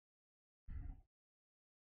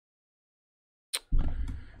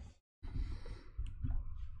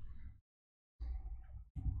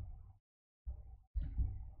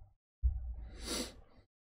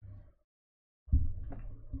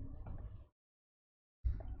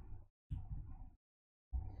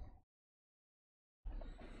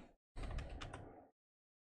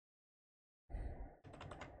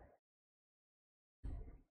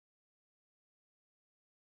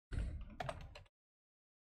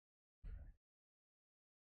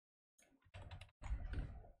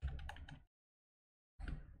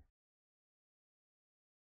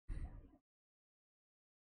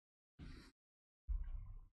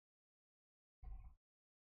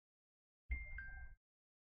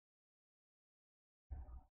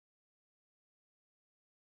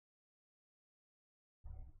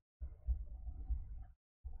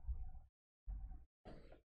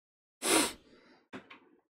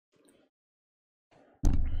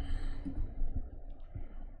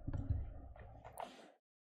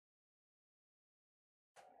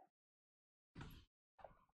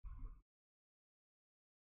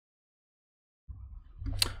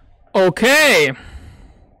Okay.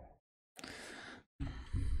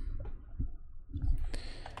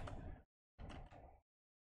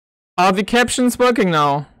 Are the captions working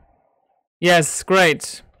now? Yes,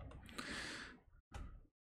 great.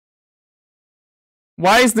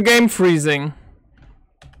 Why is the game freezing?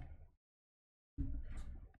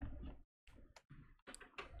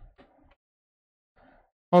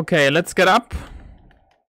 Okay, let's get up.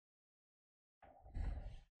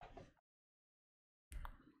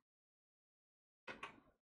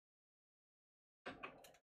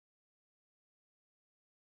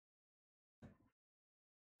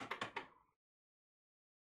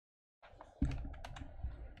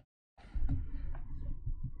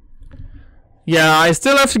 Yeah, I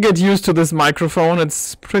still have to get used to this microphone.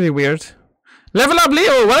 It's pretty weird. Level Up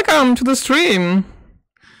Leo, welcome to the stream.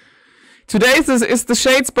 Today is the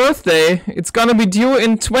Shade's birthday. It's gonna be due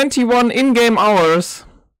in 21 in-game hours.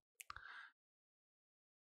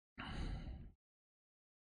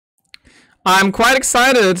 I'm quite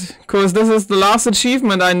excited, because this is the last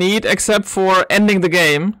achievement I need, except for ending the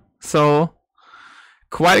game. So,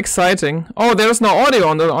 quite exciting. Oh, there's no audio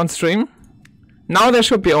on stream. Now there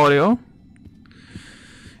should be audio.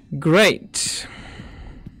 Great.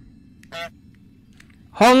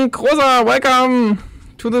 Honk Rosa, welcome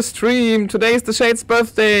to the stream. Today is the Shade's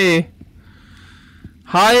birthday.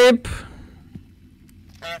 Hype.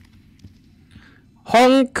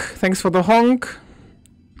 Honk, thanks for the honk.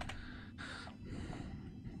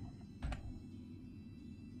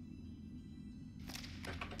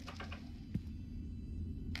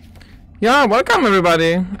 Yeah, welcome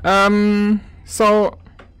everybody. So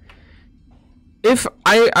if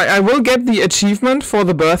I will get the achievement for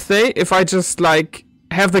the birthday if I just like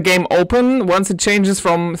have the game open once it changes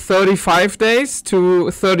from 35 days to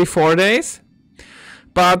 34 days.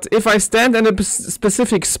 But if I stand in a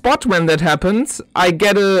specific spot when that happens, I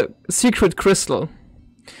get a secret crystal.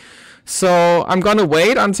 So I'm gonna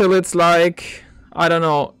wait until it's like, I don't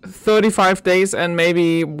know, 35 days and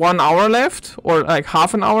maybe 1 hour left, or like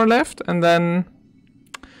half an hour left, and then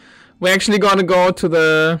we're actually gonna go to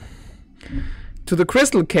the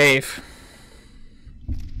crystal cave.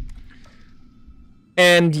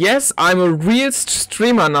 And yes, I'm a real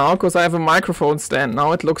streamer now, because I have a microphone stand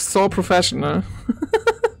now. It looks so professional.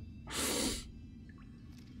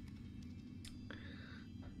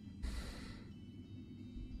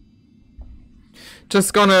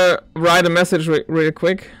 Just gonna write a message real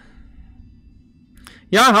quick.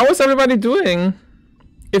 Yeah, how is everybody doing?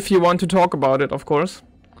 If you want to talk about it, of course.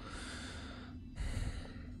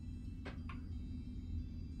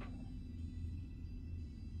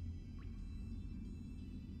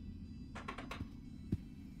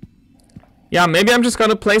 Yeah, maybe I'm just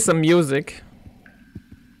gonna play some music.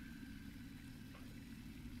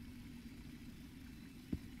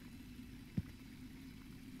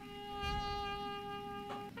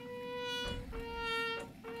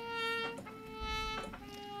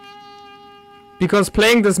 Because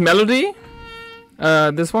playing this melody,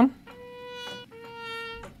 this one,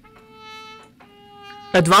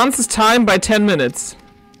 advances time by 10 minutes.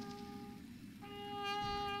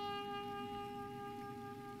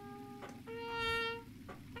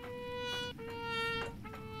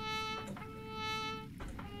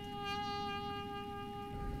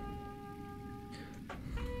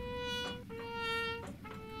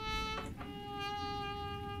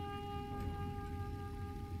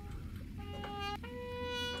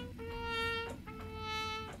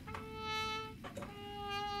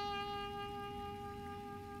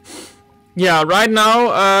 Yeah, right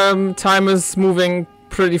now time is moving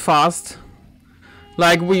pretty fast.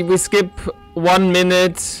 Like we skip 1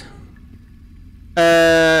 minute.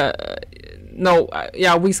 No,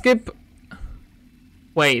 yeah, we skip.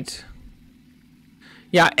 Wait.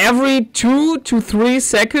 Yeah, every 2 to 3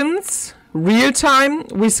 seconds, real time,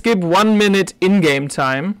 we skip 1 minute in-game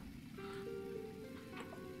time.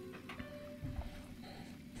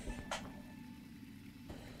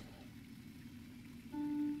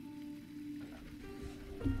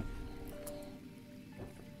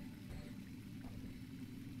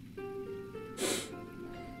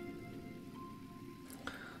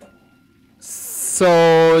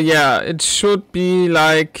 So yeah, it should be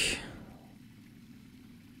like,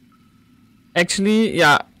 actually,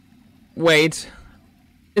 yeah, wait,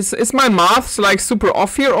 is my maths like super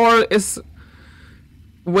off here, or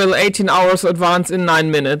will 18 hours advance in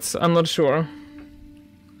 9 minutes? I'm not sure.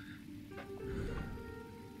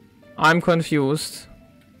 I'm confused.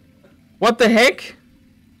 What the heck?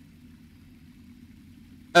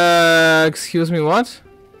 Excuse me, what?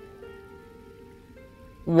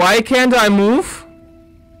 Why can't I move?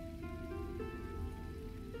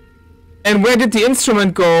 And where did the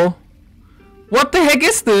instrument go? What the heck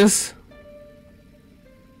is this?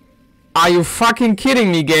 Are you fucking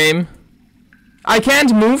kidding me, game? I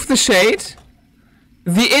can't move the shade.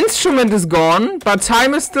 The instrument is gone, but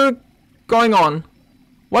time is still going on.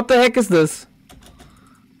 What the heck is this?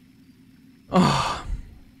 Oh.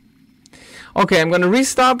 Okay, I'm gonna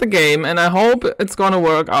restart the game and I hope it's gonna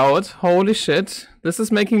work out. Holy shit. This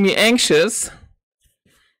is making me anxious.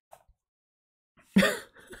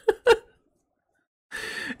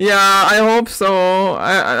 Yeah, I hope so.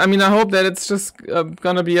 I mean, I hope that it's just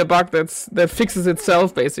gonna be a bug that fixes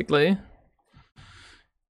itself, basically.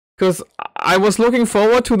 Because I was looking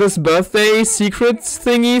forward to this birthday secrets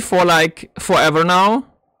thingy for like forever now.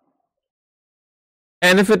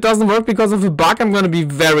 And if it doesn't work because of a bug, I'm gonna be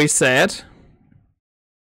very sad.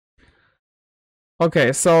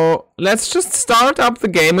 Okay, so let's just start up the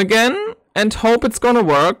game again and hope it's gonna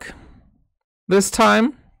work this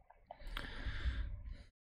time.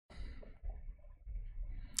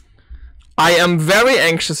 I am very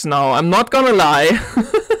anxious now, I'm not gonna lie.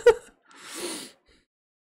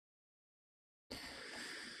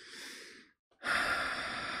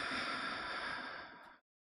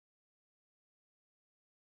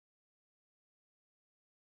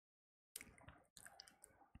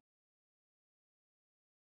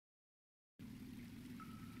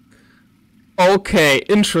 Okay,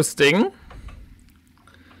 interesting.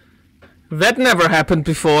 That never happened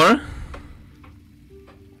before.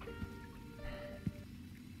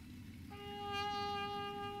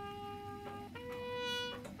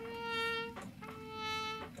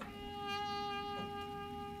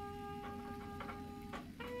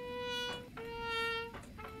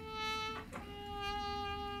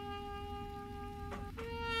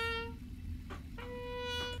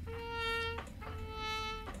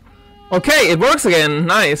 Okay, it works again.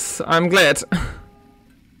 Nice. I'm glad.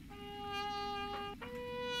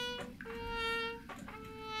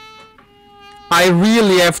 I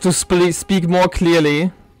really have to speak more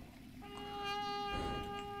clearly.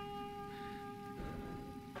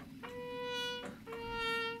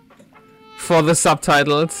 For the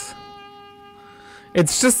subtitles.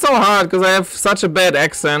 It's just so hard because I have such a bad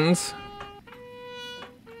accent.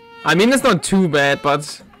 I mean, it's not too bad,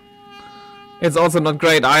 but it's also not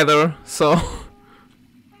great either, so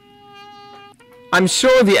I'm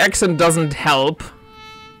sure the accent doesn't help.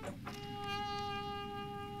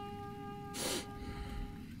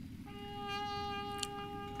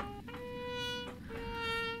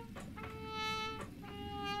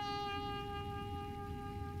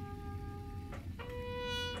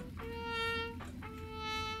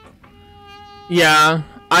 Yeah,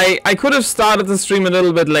 I could have started the stream a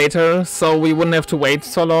little bit later, so we wouldn't have to wait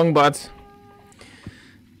so long, but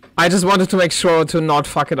I just wanted to make sure to not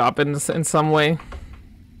fuck it up in some way.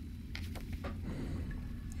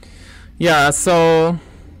 Yeah, so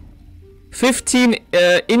 15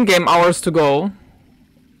 in-game hours to go,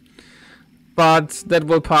 but that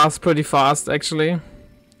will pass pretty fast actually.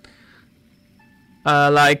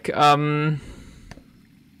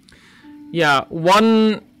 Yeah,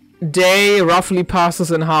 1 day roughly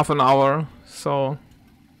passes in half an hour, so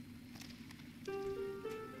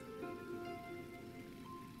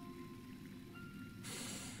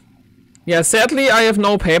yeah, sadly I have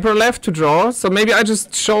no paper left to draw, so maybe I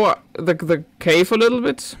just show the cave a little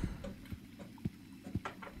bit.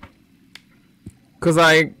 Because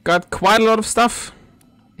I got quite a lot of stuff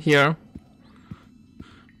here.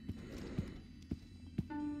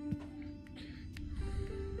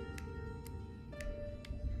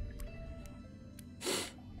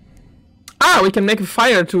 Ah, we can make a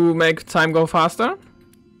fire to make time go faster.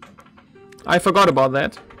 I forgot about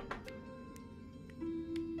that.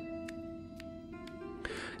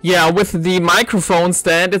 Yeah, with the microphone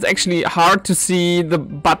stand, it's actually hard to see the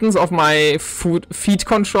buttons of my feet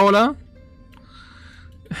controller.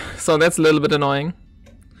 So that's a little bit annoying.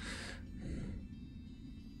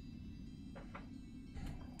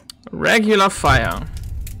 Regular fire.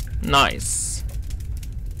 Nice.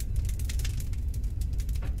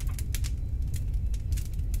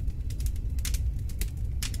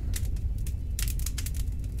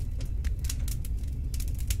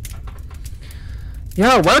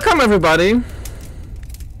 Yeah, welcome everybody.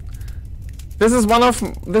 This is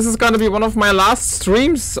gonna be one of my last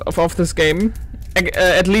streams of this game,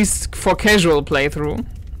 at least for casual playthrough.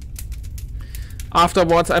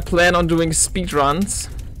 Afterwards, I plan on doing speedruns.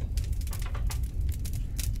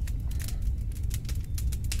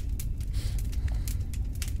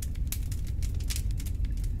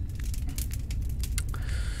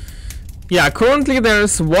 Yeah, currently there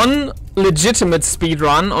is one legitimate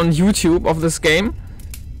speedrun on YouTube of this game.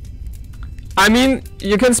 I mean,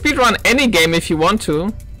 you can speedrun any game if you want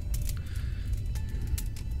to.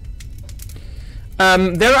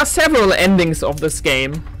 There are several endings of this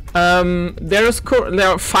game. There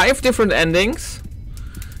are 5 different endings.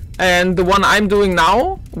 And the one I'm doing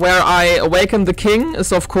now, where I awaken the king,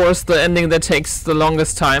 is of course the ending that takes the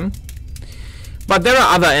longest time. But there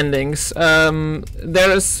are other endings.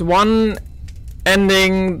 There is one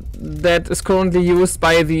ending that is currently used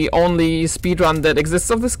by the only speedrun that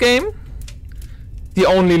exists of this game. The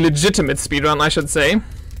only legitimate speedrun, I should say.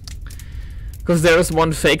 Because there is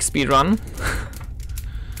one fake speedrun.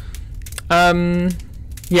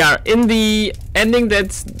 Yeah, in the ending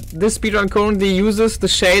that this speedrun currently uses, the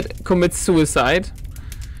Shade commits suicide.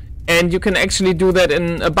 And you can actually do that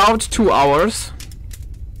in about 2 hours.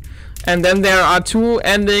 And then there are 2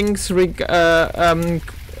 endings, where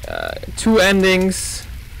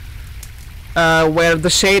the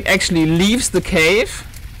Shade actually leaves the cave.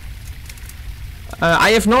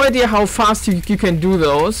 I have no idea how fast you can do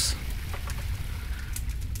those.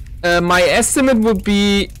 My estimate would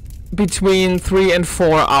be between 3 and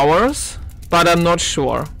 4 hours, but I'm not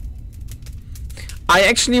sure. I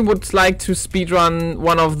actually would like to speedrun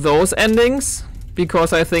one of those endings,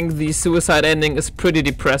 because I think the suicide ending is pretty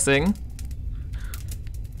depressing.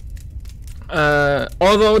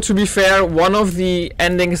 Although, to be fair, one of the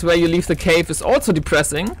endings where you leave the cave is also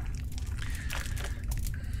depressing.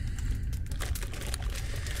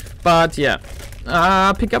 But yeah.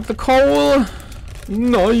 Pick up the coal.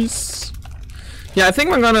 Nice. Yeah, I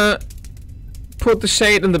think I'm gonna put the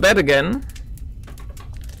Shade in the bed again.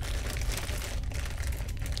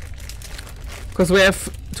 Because we have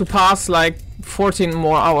to pass like 14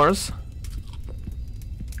 more hours.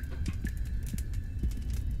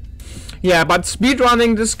 Yeah, but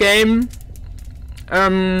speedrunning this game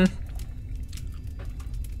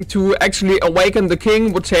to actually awaken the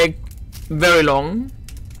king would take very long.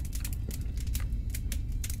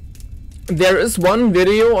 There is one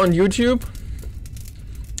video on YouTube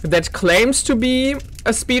that claims to be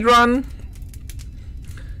a speedrun,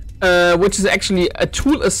 which is actually a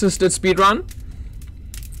tool-assisted speedrun.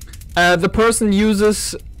 The person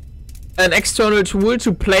uses an external tool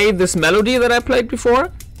to play this melody that I played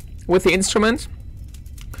before with the instrument,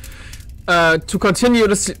 to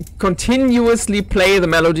continuously play the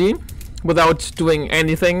melody without doing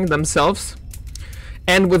anything themselves.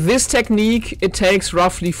 And with this technique, it takes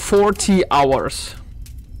roughly 40 hours.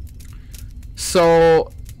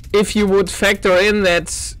 So if you would factor in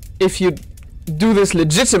that if you do this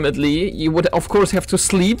legitimately, you would of course have to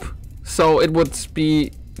sleep. So it would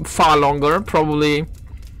be far longer, probably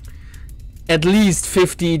at least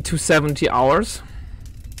 50 to 70 hours.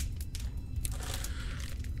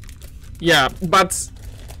 Yeah, but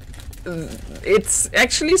it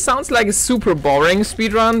actually sounds like a super boring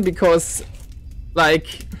speedrun, because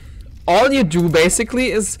like all you do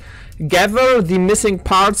basically is gather the missing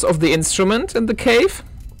parts of the instrument in the cave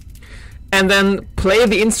and then play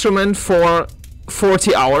the instrument for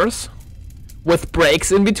 40 hours with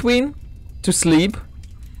breaks in between to sleep.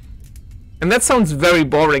 And that sounds very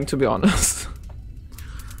boring, to be honest.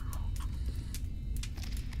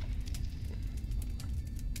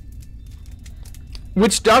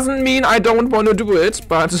 Which doesn't mean I don't want to do it,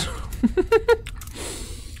 but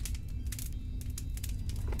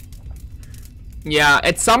yeah,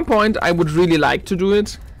 at some point I would really like to do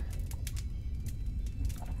it.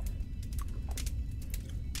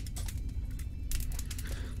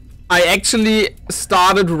 I actually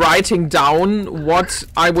started writing down what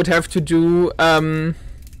I would have to do. Oh,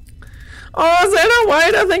 Zelda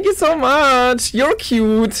Wider, thank you so much. You're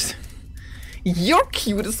cute. You're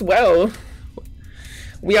cute as well.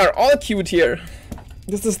 We are all cute here.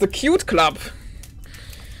 This is the cute club.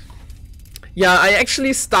 Yeah, I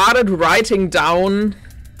actually started writing down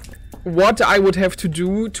what I would have to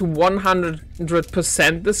do to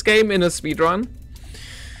 100% this game in a speedrun.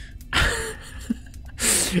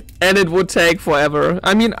 And it would take forever.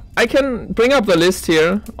 I mean, I can bring up the list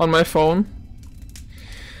here on my phone.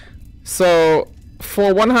 So,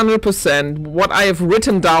 for 100%, what I have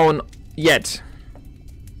written down yet.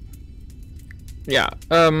 Yeah,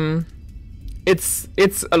 it's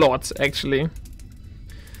a lot, actually.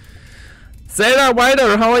 Zelda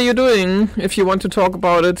Wider, how are you doing? If you want to talk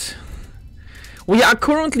about it. We are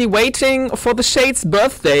currently waiting for the Shade's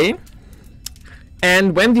birthday.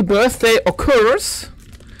 And when the birthday occurs,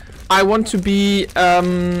 I want to be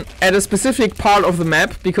at a specific part of the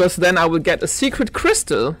map, because then I will get a secret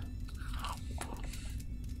crystal.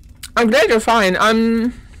 I'm glad you're fine. I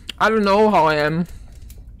don't know how I am.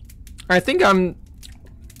 I think I'm...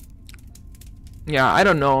 Yeah, I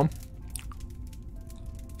don't know.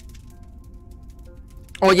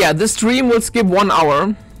 Oh yeah, this stream will skip 1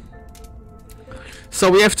 hour. So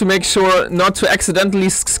we have to make sure not to accidentally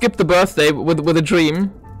skip the birthday with a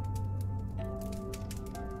dream.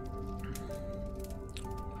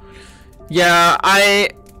 Yeah,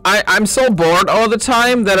 I'm so bored all the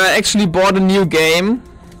time that I actually bought a new game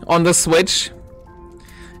on the Switch.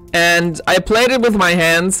 And I played it with my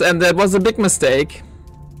hands, and that was a big mistake.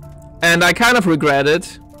 And I kind of regret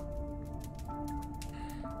it.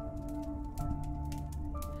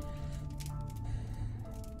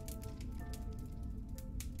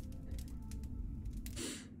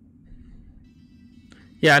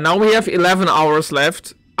 Yeah, now we have 11 hours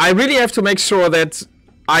left. I really have to make sure that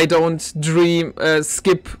I don't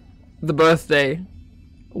skip the birthday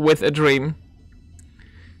with a dream.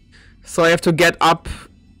 So I have to get up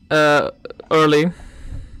early.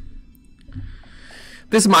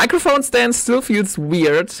 This microphone stand still feels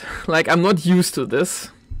weird. Like, I'm not used to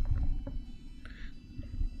this.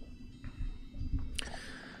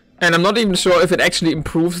 And I'm not even sure if it actually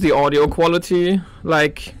improves the audio quality.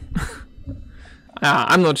 Like...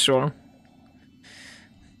 I'm not sure.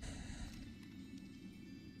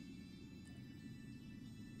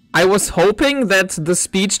 I was hoping that the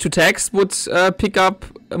speech to text would pick up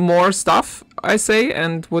more stuff, I say,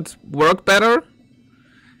 and would work better.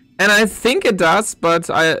 And I think it does,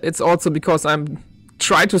 but it's also because I'm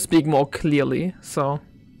trying to speak more clearly, so...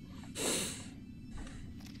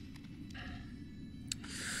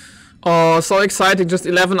 Oh, so exciting, just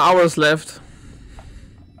 11 hours left.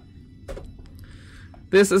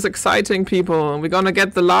 This is exciting, people. We're gonna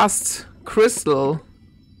get the last crystal.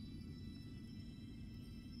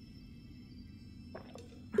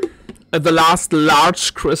 The last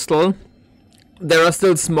large crystal. There are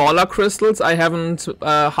still smaller crystals I haven't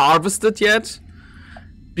harvested yet.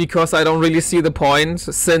 Because I don't really see the point,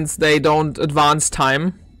 since they don't advance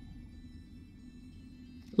time.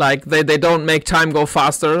 Like, they don't make time go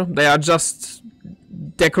faster. They are just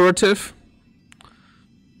decorative.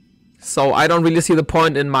 So I don't really see the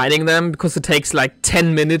point in mining them, because it takes like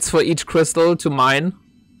 10 minutes for each crystal to mine.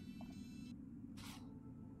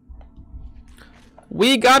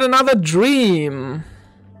 We got another dream.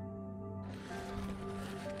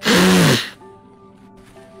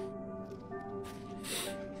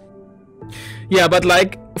 Yeah, but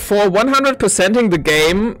like for 100%ing the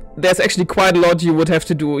game, there's actually quite a lot you would have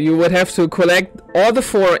to do. You would have to collect all the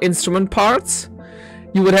 4 instrument parts.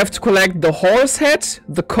 You would have to collect the horse head,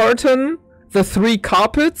 the curtain, the 3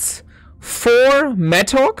 carpets, 4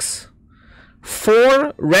 mattocks,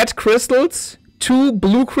 4 red crystals, 2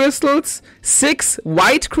 blue crystals, 6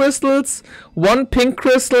 white crystals, 1 pink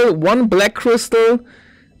crystal, 1 black crystal,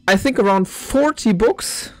 I think around 40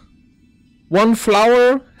 books, 1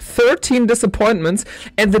 flower, 13 disappointments,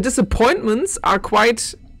 and the disappointments are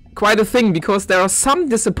quite a thing, because there are some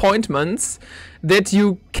disappointments that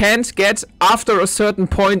you can't get after a certain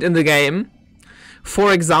point in the game.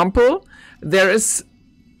 For example, there is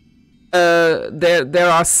there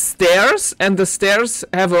are stairs, and the stairs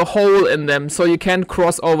have a hole in them, so you can't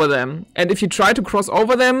cross over them. And if you try to cross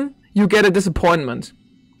over them, you get a disappointment.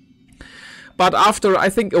 But after, I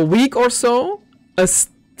think, a week or so,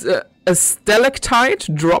 a stalactite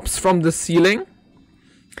drops from the ceiling,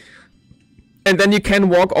 and then you can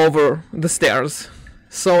walk over the stairs.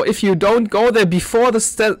 So if you don't go there before the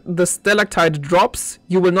stalactite drops,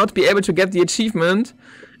 you will not be able to get the achievement,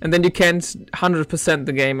 and then you can't 100%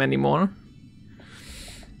 the game anymore.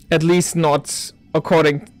 At least not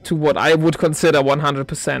according to what I would consider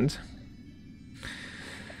 100%.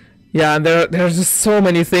 Yeah, and there's just so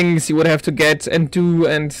many things you would have to get and do,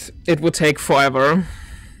 and it would take forever.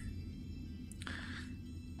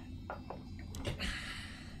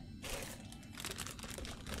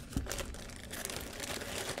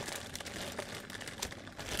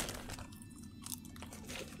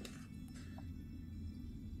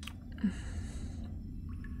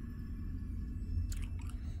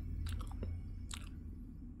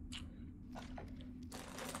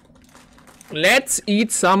 Let's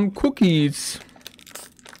eat some cookies.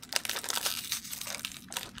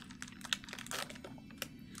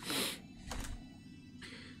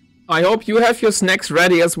 I hope you have your snacks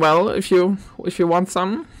ready as well, if you want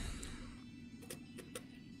some.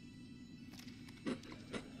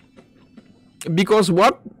 Because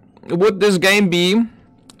what would this game be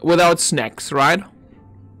without snacks, right?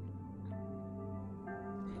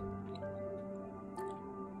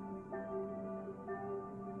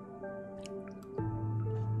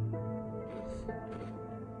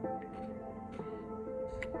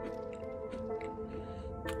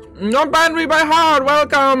 Non-binary by heart,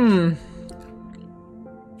 welcome!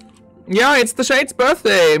 Yeah, it's the Shade's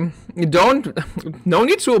birthday. No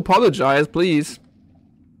need to apologize, please.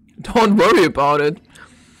 Don't worry about it.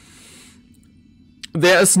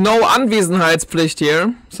 There is no Anwesenheitspflicht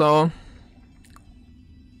here, so...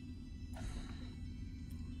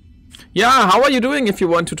 Yeah, how are you doing if you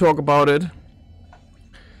want to talk about it?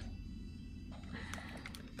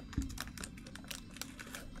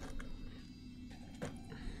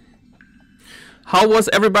 How was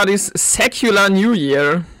everybody's secular New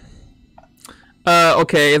Year?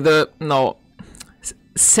 Okay,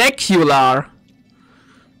 secular.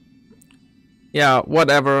 Yeah,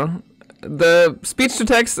 whatever. The speech to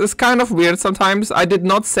text is kind of weird sometimes. I did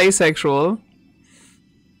not say sexual.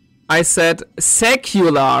 I said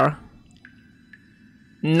secular.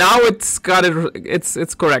 Now it's got it.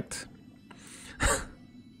 It's correct.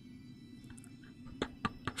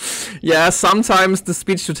 Yeah, sometimes the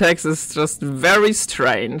speech to text is just very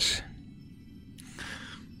strange.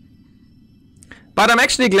 But I'm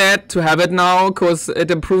actually glad to have it now, because it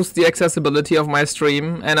improves the accessibility of my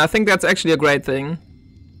stream, and I think that's actually a great thing.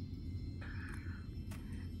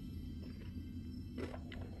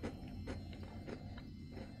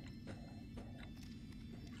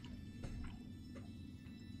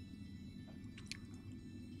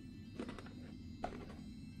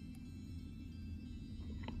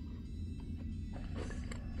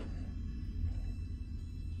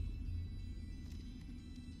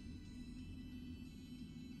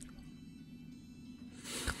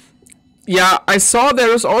 Yeah, I saw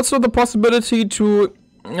there is also the possibility to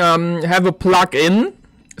have a plug-in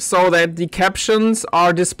so that the captions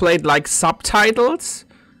are displayed like subtitles,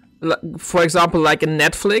 for example, like in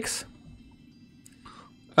Netflix.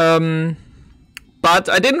 But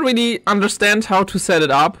I didn't really understand how to set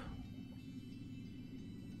it up.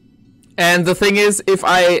 And the thing is, if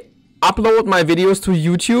I upload my videos to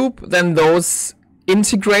YouTube, then those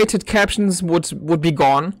integrated captions would be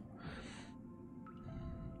gone.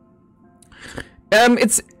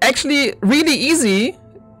 It's actually really easy.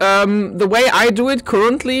 The way I do it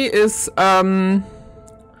currently is you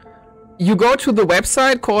go to the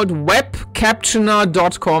website called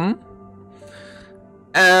webcaptioner.com,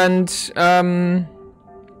 and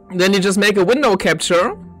then you just make a window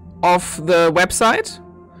capture of the website,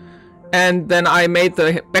 and then I made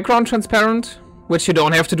the background transparent, which you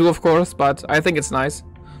don't have to do, of course, but I think it's nice.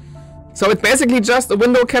 So it's basically just a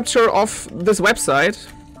window capture of this website.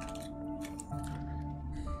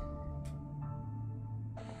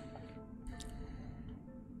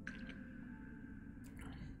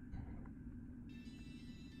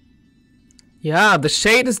 Yeah, the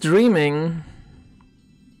shade is dreaming.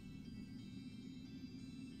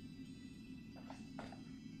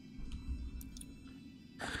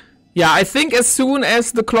 Yeah, I think as soon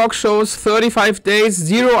as the clock shows 35 days,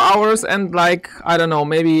 0 hours, and like, I don't know,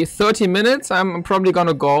 maybe 30 minutes, I'm probably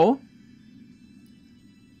gonna go.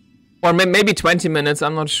 Or maybe 20 minutes,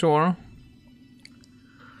 I'm not sure.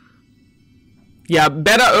 Yeah,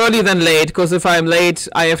 better early than late, because if I'm late,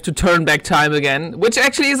 I have to turn back time again. Which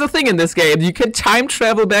actually is a thing in this game. You can time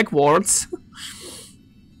travel backwards.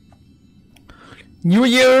 New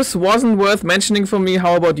Year's wasn't worth mentioning for me.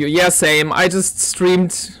 How about you? Yeah, same. I just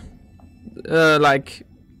streamed, I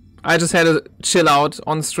just had a chill out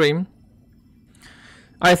on stream.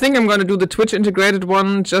 I think I'm gonna do the Twitch integrated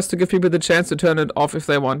one, just to give people the chance to turn it off if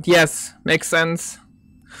they want. Yes, makes sense.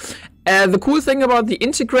 The cool thing about the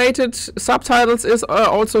integrated subtitles is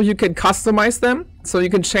also you can customize them. So you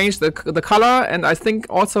can change the color, and I think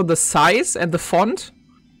also the size and the font.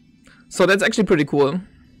 So that's actually pretty cool.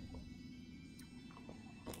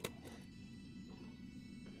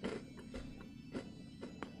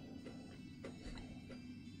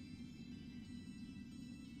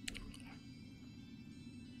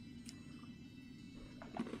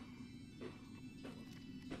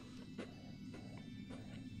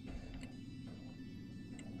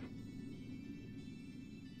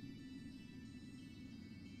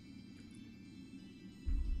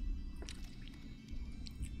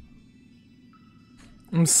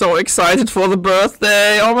 I'm so excited for the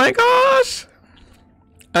birthday. Oh my gosh.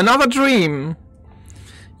 Another dream.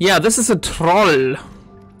 Yeah, this is a troll.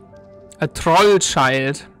 A troll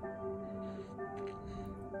child.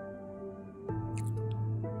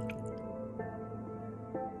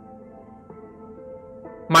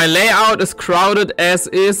 My layout is crowded as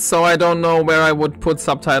is, so I don't know where I would put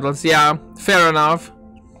subtitles. Yeah, fair enough.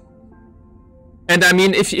 And I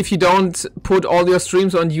mean, if you don't put all your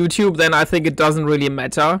streams on YouTube, then I think it doesn't really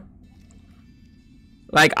matter.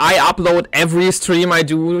 Like, I upload every stream I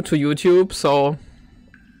do to YouTube, so...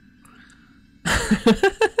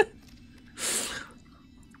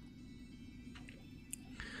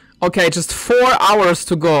 Okay, just 4 hours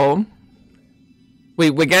to go.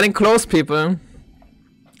 We're getting close, people.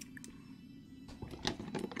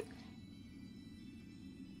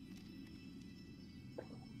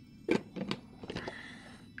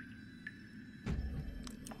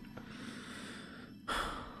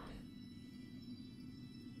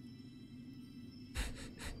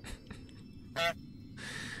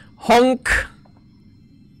 Honk.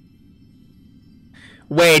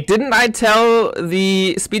 Wait, didn't I tell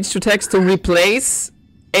the speech to text to replace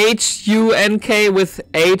H-U-N-K with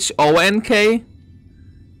H-O-N-K?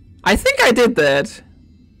 I think I did that.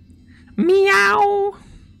 Meow.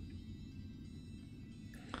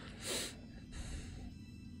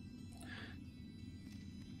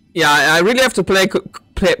 Yeah, I really have to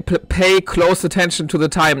pay close attention to the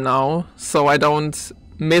time now, so I don't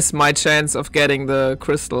miss my chance of getting the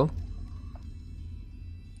crystal.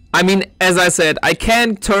 I mean, as I said, I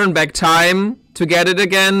can turn back time to get it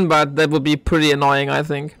again, but that would be pretty annoying, I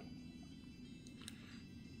think.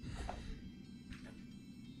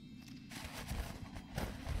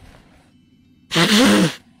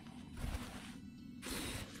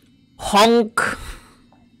 Honk.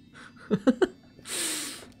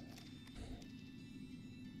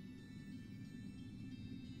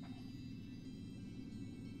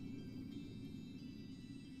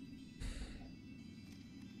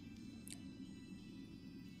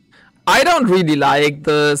 I don't really like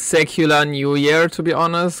the secular New Year, to be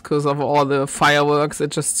honest, because of all the fireworks.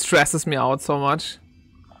 It just stresses me out so much.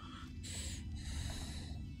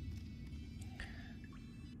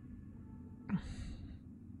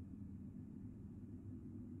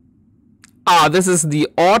 Ah, this is the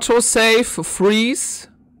autosave freeze,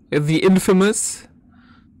 the infamous.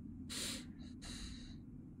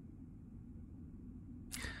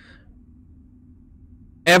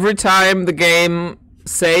 Every time the game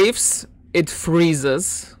saves, it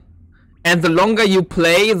freezes, and the longer you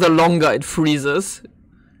play, the longer it freezes,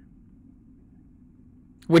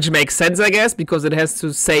 which makes sense, I guess, because it has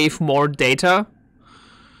to save more data.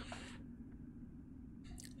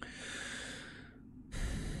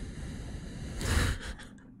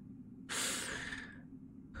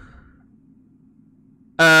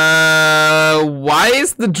 Why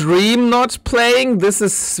is the dream not playing? This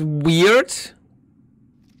is weird.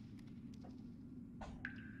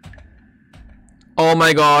 Oh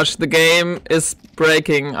my gosh, the game is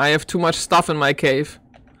breaking. I have too much stuff in my cave.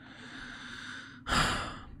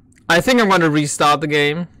 I think I'm gonna restart the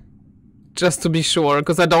game. Just to be sure,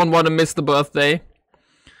 because I don't want to miss the birthday.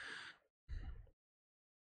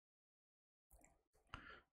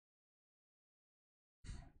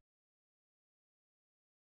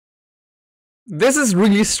 This is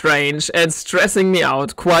really strange and stressing me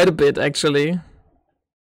out quite a bit, actually.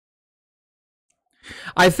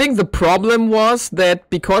 I think the problem was that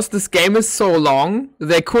because this game is so long,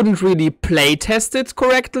 they couldn't really play test it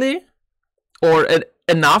correctly or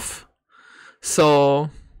enough. So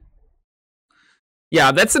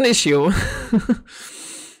yeah, that's an issue.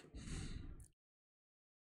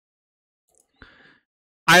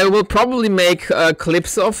 I will probably make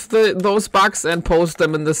clips of those bugs and post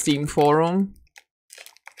them in the Steam forum.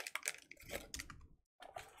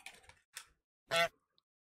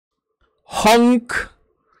 Honk.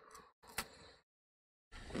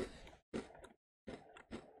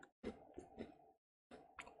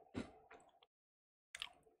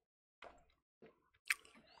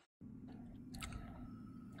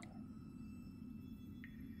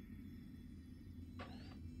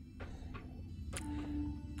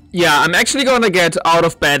 Yeah, I'm actually gonna get out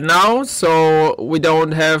of bed now, so we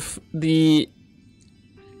don't have the...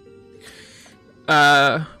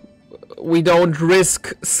 we don't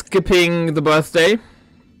risk skipping the birthday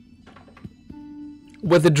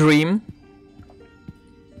with a dream.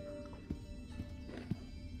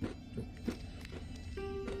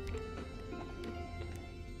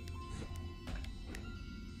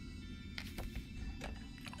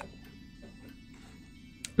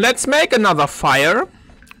 Let's make another fire.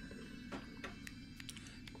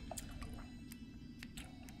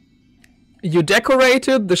 You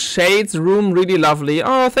decorated the Shades room really lovely.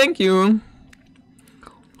 Oh, thank you.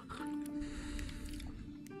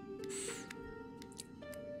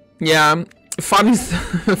 Yeah, funny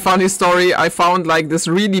story. I found like this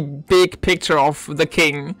really big picture of the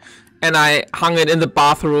king and I hung it in the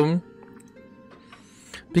bathroom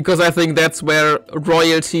because I think that's where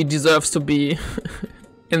royalty deserves to be.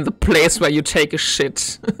 In the place where you take a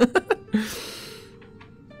shit.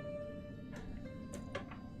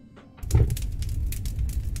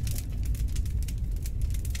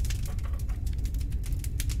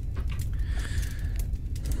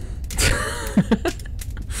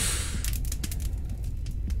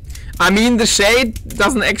 I mean, the shade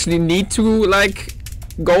doesn't actually need to like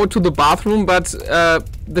go to the bathroom, but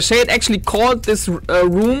the Shade actually called this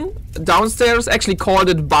room downstairs, actually called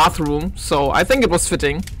it bathroom, so I think it was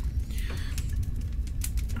fitting.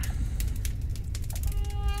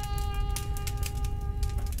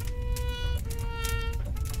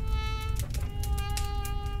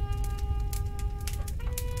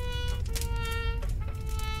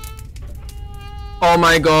 Oh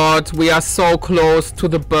my god, we are so close to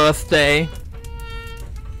the birthday.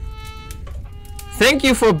 Thank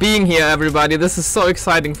you for being here, everybody. This is so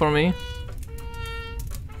exciting for me.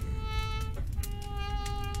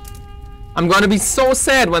 I'm gonna be so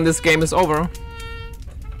sad when this game is over.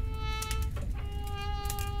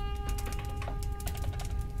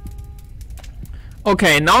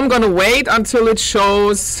 Okay, now I'm gonna wait until it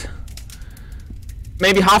shows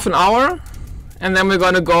maybe half an hour, and then we're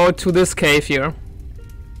gonna go to this cave here.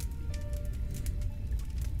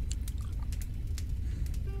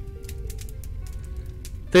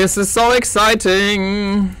 This is so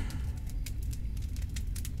exciting!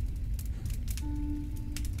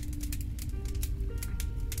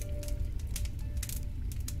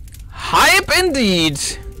 Hype indeed!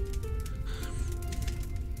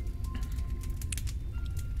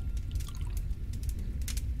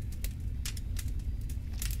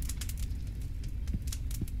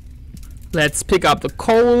 Let's pick up the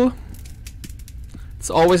coal. It's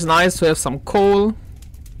always nice to have some coal.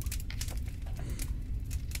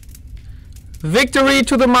 Victory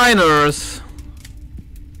to the miners!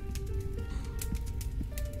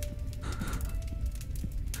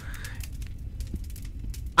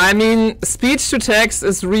 I mean, speech to text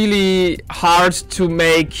is really hard to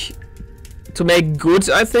make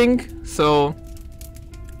good, I think. So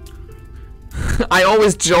I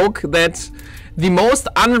always joke that the most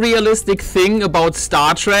unrealistic thing about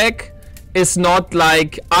Star Trek is not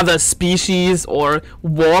like other species or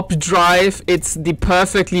warp drive, it's the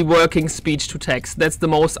perfectly working speech to text. That's the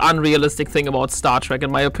most unrealistic thing about Star Trek, in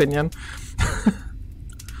my opinion.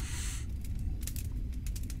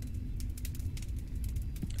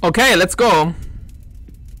 Okay, let's go.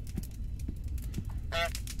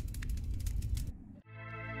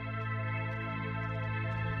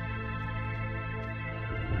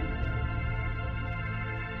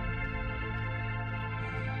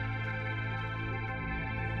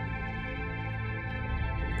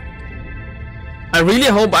 I really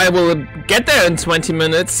hope I will get there in 20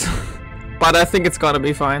 minutes, but I think it's gonna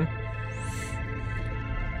be fine.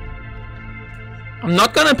 I'm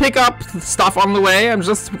not gonna pick up stuff on the way, I'm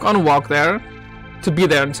just gonna walk there to be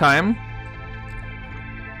there in time.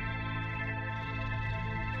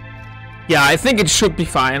 Yeah, I think it should be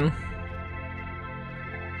fine.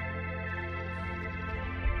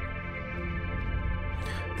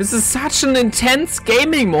 This is such an intense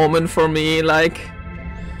gaming moment for me, like...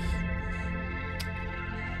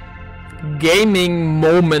 Gaming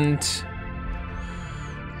moment.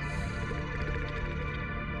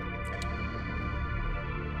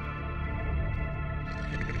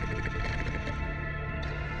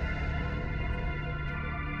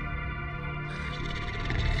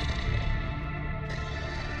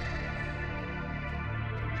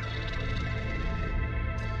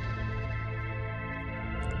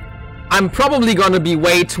 I'm probably gonna be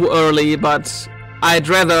way too early, but I'd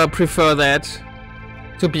rather prefer that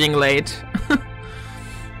to being late.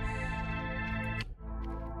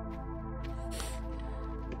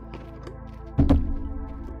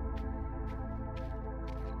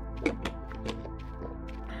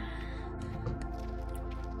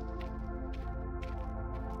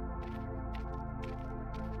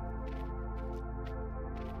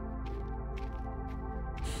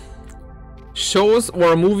 Shows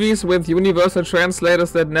or movies with universal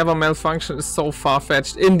translators that never malfunction is so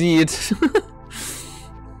far-fetched. Indeed.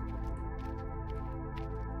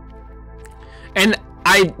 And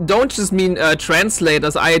I don't just mean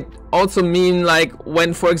translators, I also mean like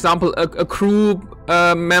when, for example, a crew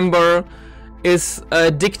member is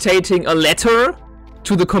dictating a letter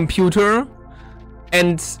to the computer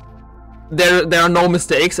and there are no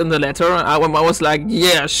mistakes in the letter. I was like,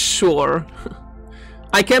 yeah, sure.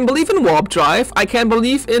 I can believe in warp drive, I can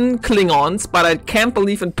believe in Klingons, but I can't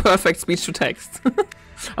believe in perfect speech to text.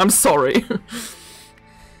 I'm sorry.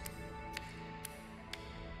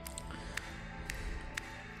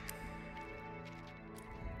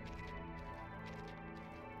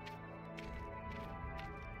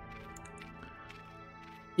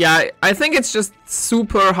 Yeah, I think it's just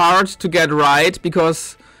super hard to get right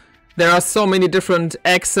because there are so many different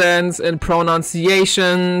accents and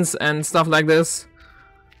pronunciations and stuff like this.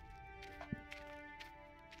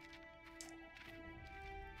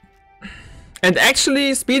 And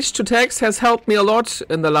actually, speech to text has helped me a lot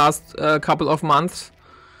in the last couple of months.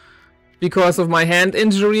 Because of my hand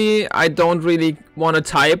injury, I don't really want to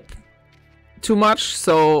type too much.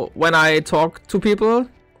 So when I talk to people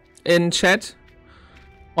in chat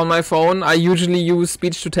on my phone, I usually use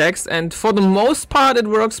speech to text. And for the most part, it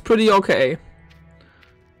works pretty okay.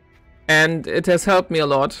 And it has helped me a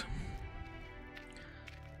lot.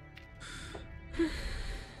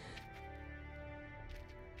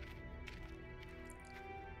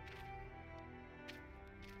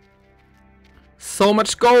 So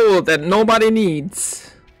much gold that nobody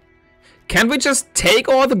needs. Can't we just take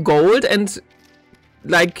all the gold and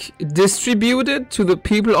like distribute it to the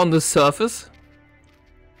people on the surface?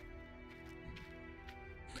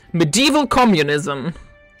 Medieval communism,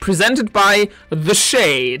 presented by The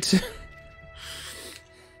Shade.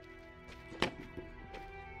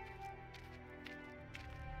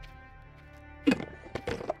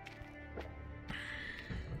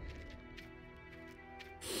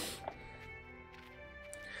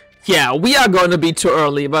 Yeah, we are gonna be too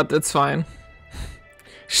early, but it's fine.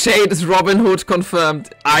 Shade is Robin Hood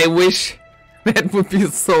confirmed. I wish. That would be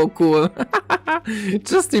so cool.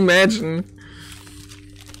 Just imagine.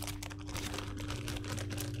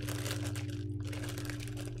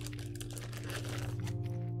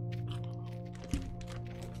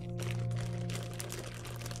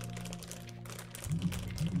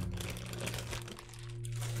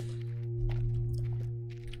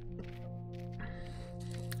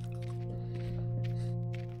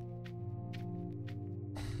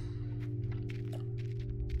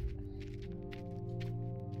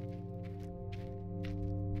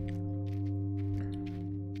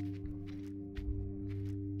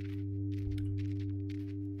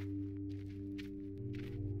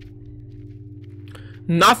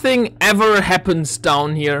 Nothing ever happens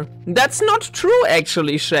down here. That's not true,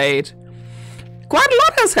 actually, Shade. Quite a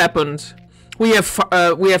lot has happened. We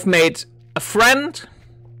have made a friend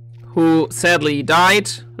who sadly died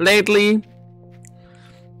lately.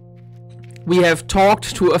 We have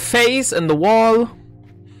talked to a face in the wall.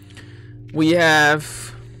 We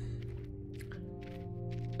have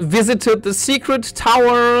visited the secret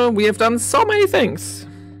tower. We have done so many things.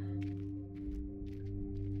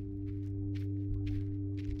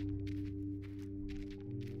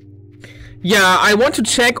 Yeah, I want to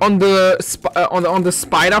check on the on the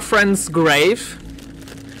spider friend's grave,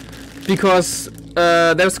 because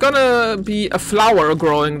there's gonna be a flower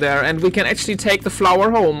growing there, and we can actually take the flower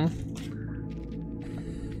home.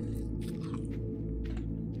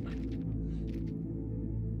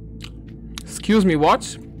 Excuse me,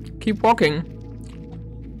 what? Keep walking.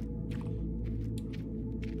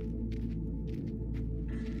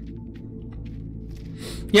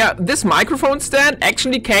 Yeah, this microphone stand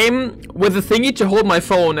actually came with a thingy to hold my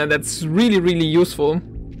phone, and that's really, really useful.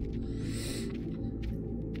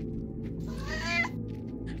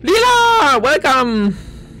 Lila! Welcome!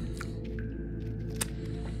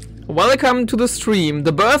 Welcome to the stream.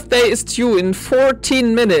 The birthday is due in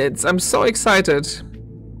 14 minutes. I'm so excited.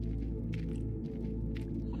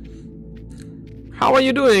 How are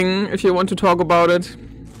you doing, if you want to talk about it?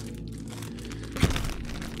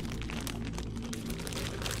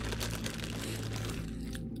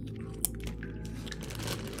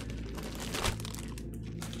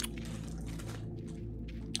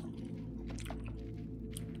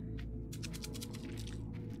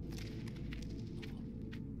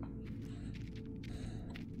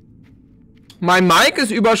 My mic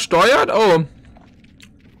is übersteuert? Oh.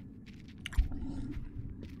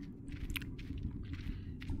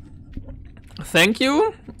 Thank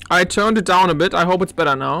you. I turned it down a bit. I hope it's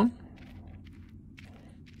better now.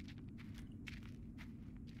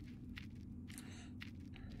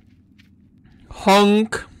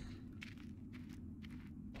 Honk.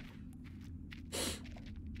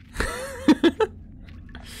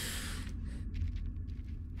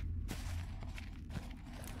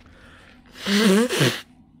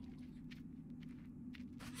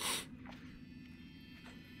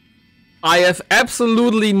 I have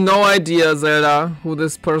absolutely no idea, Zelda, who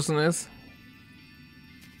this person is.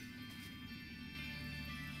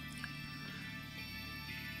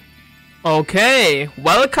 Okay,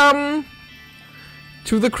 welcome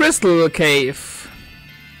to the Crystal Cave.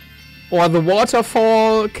 Or the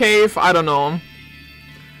Waterfall Cave, I don't know.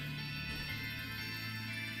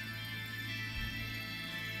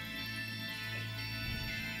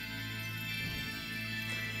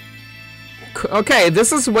 Okay,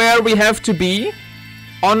 this is where we have to be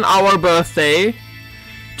on our birthday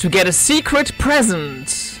to get a secret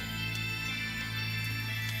present.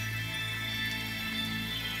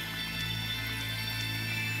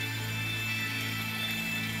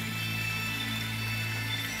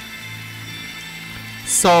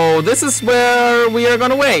 So this is where we are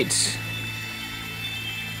gonna wait.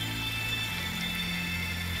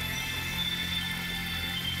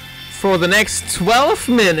 For the next 12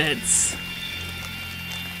 minutes.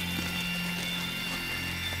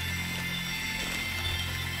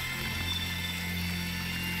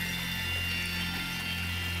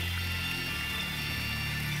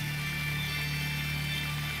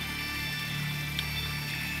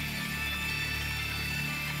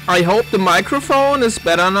 I hope the microphone is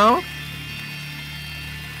better now.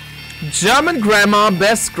 German grammar,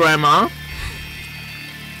 best grammar.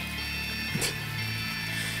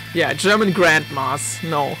 Yeah, German grandmas.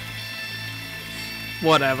 No.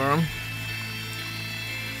 Whatever.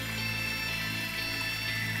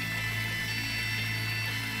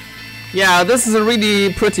 Yeah, this is a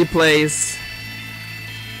really pretty place.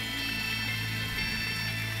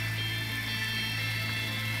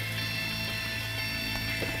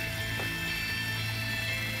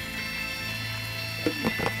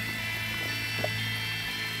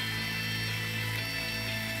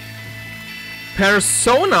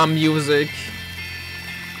 Persona music.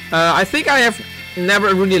 I think I have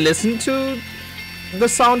never really listened to the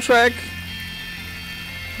soundtrack,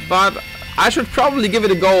 but I should probably give it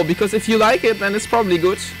a go, because if you like it, then it's probably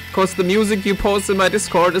good, because the music you post in my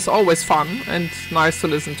Discord is always fun and nice to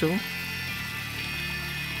listen to.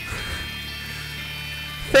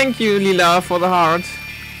 Thank you, Lila, for the heart.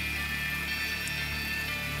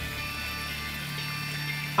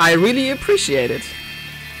 I really appreciate it.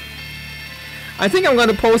 I think I'm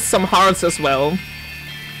gonna post some hearts as well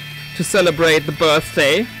to celebrate the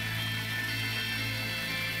birthday.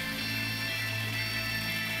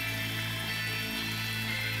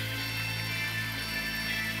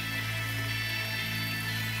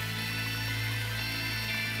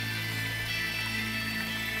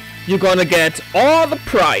 You're gonna get all the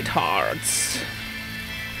pride hearts.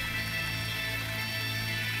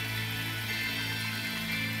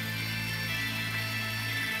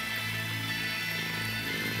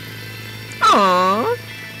 Aww,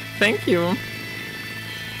 thank you.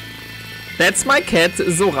 That's my cat,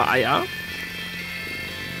 Soraya.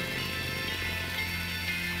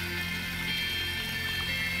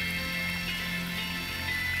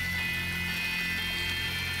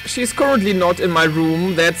 She's currently not in my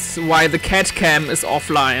room, that's why the cat cam is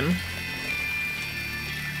offline.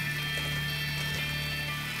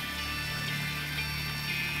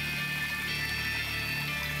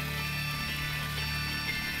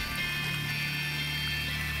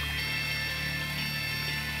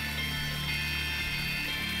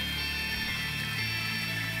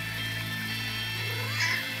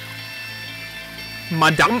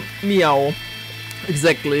 Madame Meow.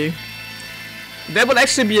 Exactly. That would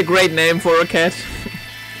actually be a great name for a cat.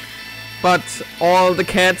 But all the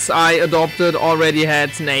cats I adopted already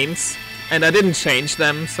had names, and I didn't change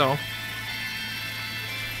them, so.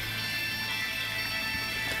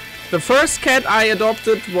 The first cat I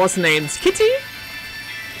adopted was named Kitty.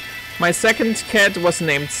 My second cat was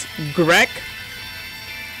named Greg.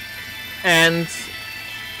 And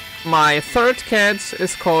my third cat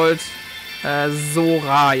is called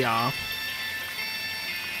Soraya.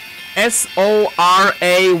 Soraya.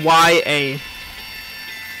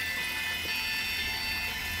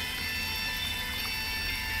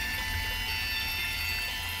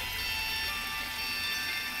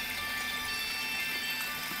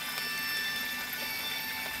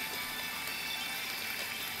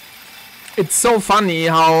 It's so funny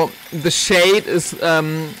how the shade is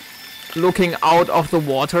looking out of the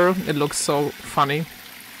water. It looks so funny.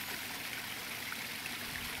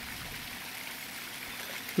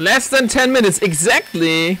 Less than 10 minutes,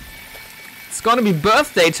 exactly. It's gonna be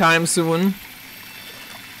birthday time soon.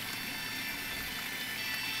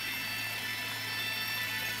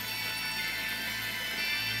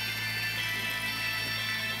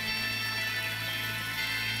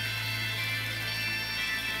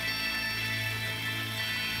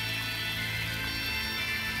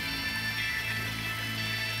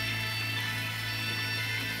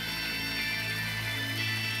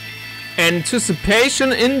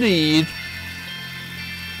 Anticipation indeed.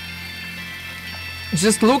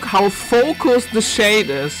 Just look how focused the shade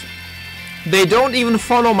is. They don't even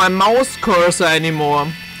follow my mouse cursor anymore,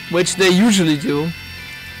 which they usually do.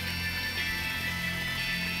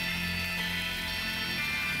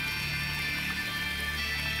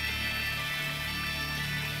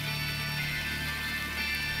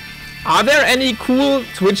 Are there any cool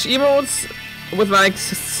Twitch emotes with like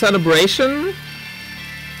celebration?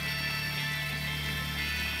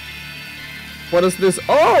 What is this?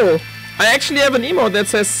 Oh! I actually have an emote that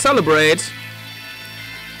says celebrate.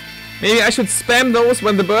 Maybe I should spam those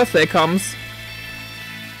when the birthday comes.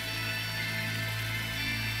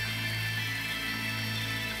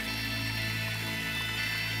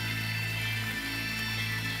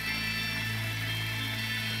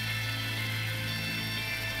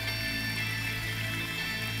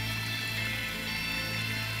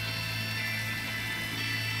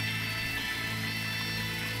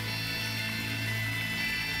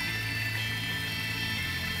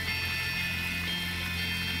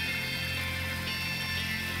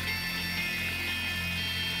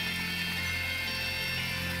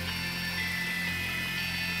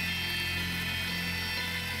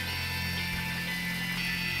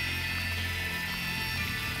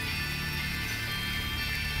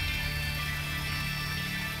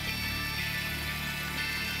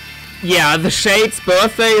 Yeah, the Shade's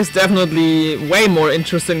birthday is definitely way more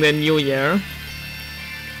interesting than New Year.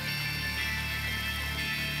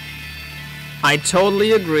 I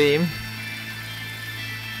totally agree.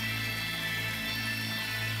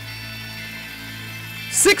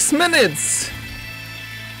 Six minutes!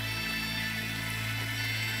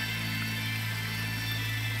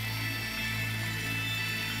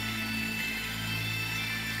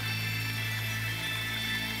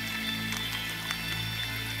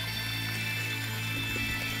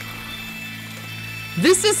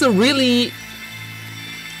 This is a really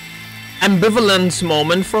ambivalent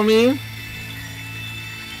moment for me.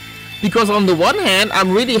 Because on the one hand, I'm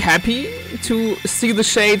really happy to see the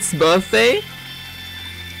Shade's birthday.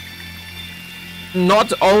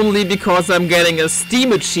 Not only because I'm getting a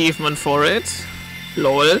Steam achievement for it.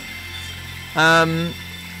 Lol.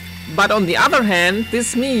 But on the other hand,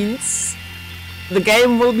 this means the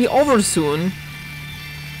game will be over soon.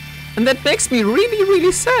 And that makes me really,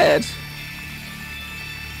 really sad.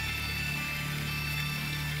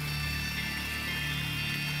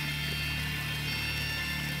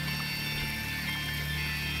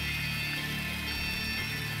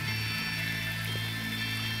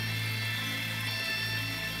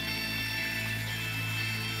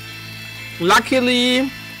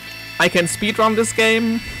 Luckily, I can speedrun this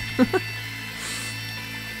game.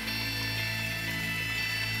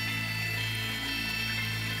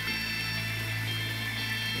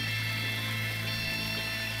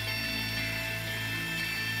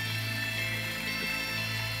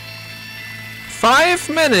 Five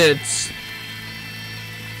minutes.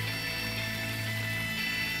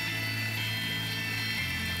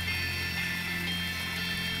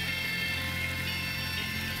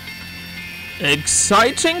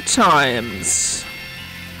 Exciting times.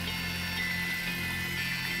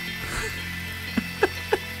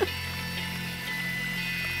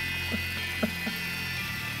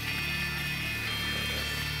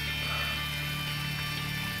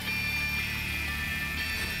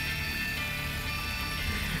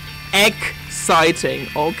 Exciting,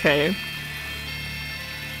 okay.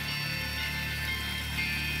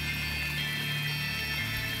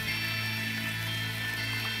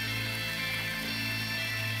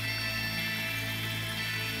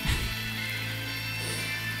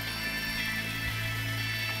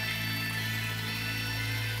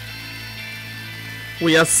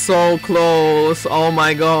 We are so close, oh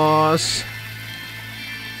my gosh.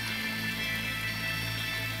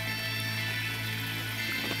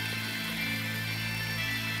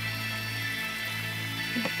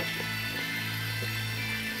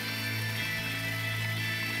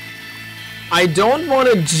 I don't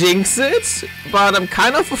want to jinx it, but I'm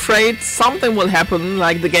kind of afraid something will happen,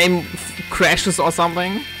 like the game crashes or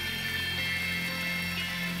something.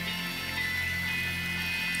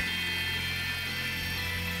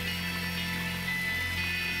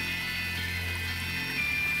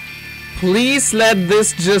 Please let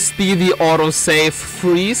this just be the autosave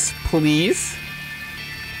freeze, please.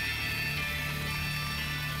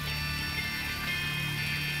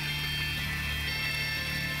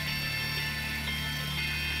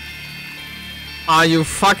 Are you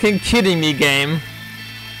fucking kidding me, game?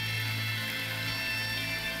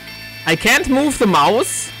 I can't move the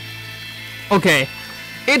mouse? Okay,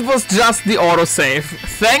 it was just the autosave.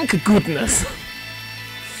 Thank goodness.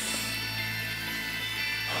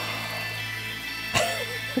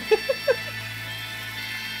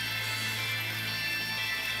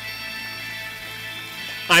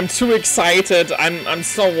 I'm too excited. I'm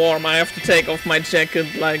so warm. I have to take off my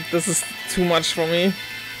jacket. Like, this is too much for me.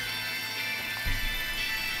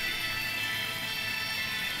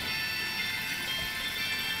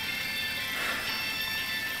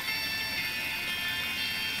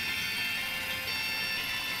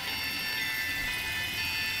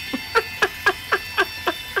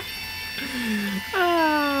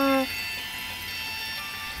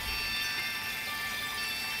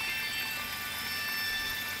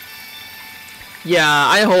 Yeah,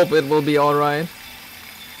 I hope it will be alright.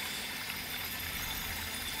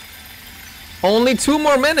 Only 2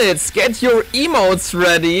 more minutes. Get your emotes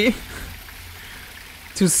ready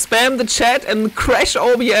to spam the chat and crash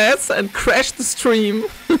OBS and crash the stream.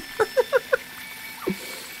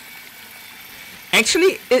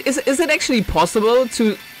 Actually, is it actually possible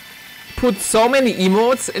to put so many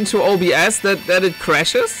emotes into OBS that it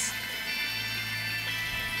crashes?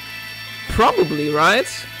 Probably, right?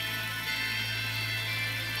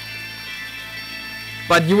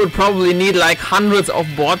 But you would probably need like hundreds of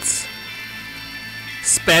bots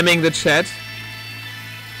spamming the chat.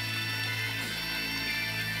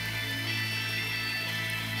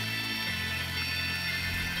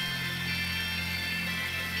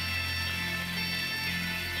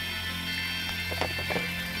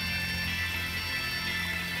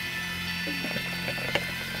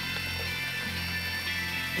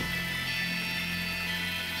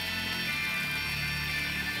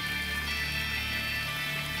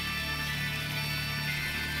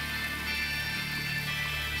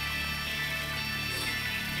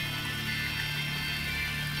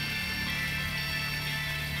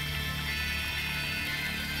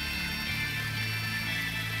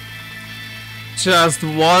 Just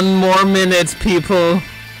 1 more minute, people.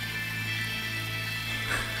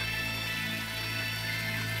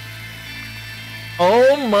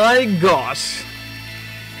 Oh my gosh.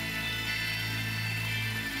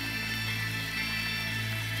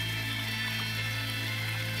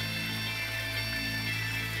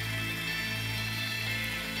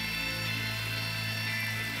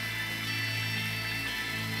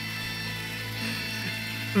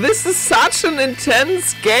 This is such an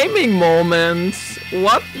intense gaming moment.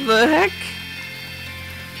 What the heck?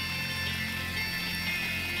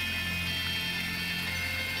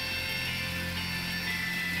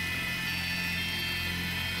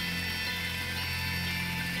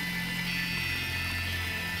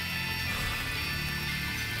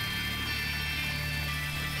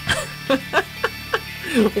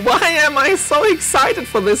 Why am I so excited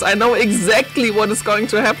for this? I know exactly what is going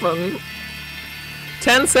to happen.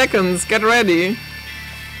 10 seconds, get ready.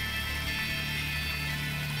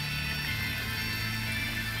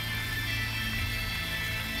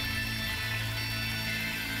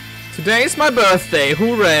 Today is my birthday,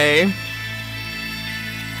 hooray.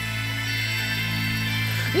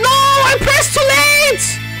 No, I pressed too late!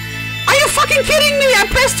 Are you fucking kidding me? I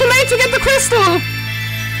pressed too late to get the crystal!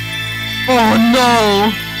 Oh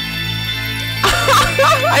no!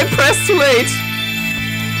 I pressed too late.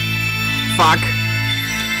 Fuck.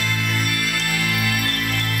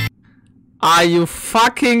 Are you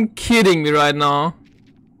fucking kidding me right now?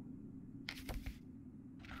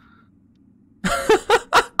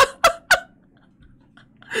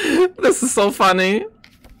 This is so funny.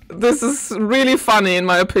 This is really funny in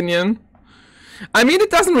my opinion. I mean, it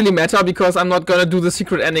doesn't really matter because I'm not gonna do the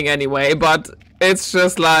secret ending anyway, but it's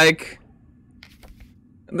just like...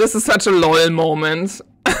 This is such a loyal moment.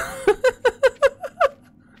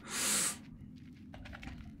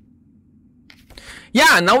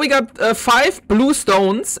 Yeah, now we got 5 blue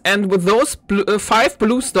stones, and with those 5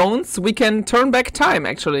 blue stones, we can turn back time,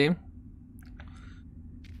 actually.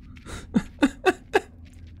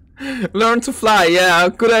 Learn to fly, yeah,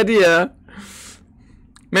 good idea.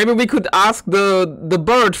 Maybe we could ask the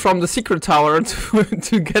bird from the secret tower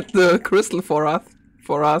to get the crystal for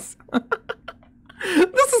us.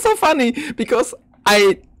 This is so funny, because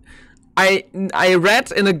I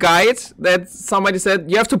read in a guide that somebody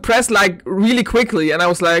said you have to press like really quickly, and I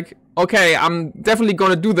was like, okay, I'm definitely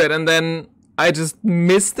gonna do that, and then I just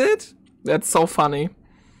missed it. That's so funny.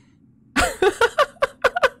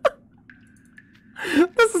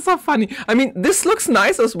 This is so funny. I mean, this looks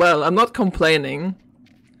nice as well. I'm not complaining.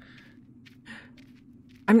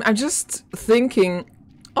 I'm just thinking,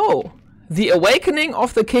 oh, the awakening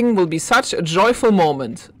of the king will be such a joyful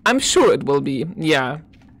moment. I'm sure it will be. Yeah.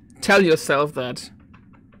 Tell yourself that.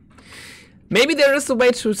 Maybe there is a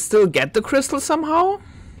way to still get the crystal somehow?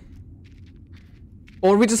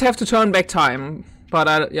 Or we just have to turn back time. But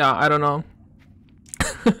I don't know.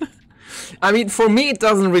 I mean, for me it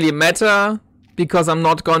doesn't really matter, because I'm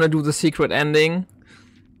not gonna do the secret ending.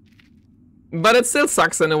 But it still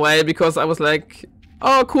sucks in a way, because I was like,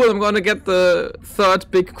 oh cool, I'm gonna get the 3rd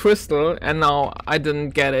big crystal, and now I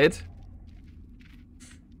didn't get it.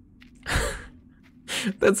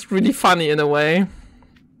 That's really funny in a way.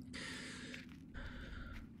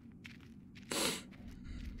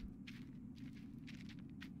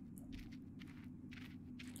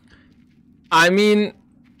 I mean,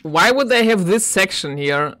 why would they have this section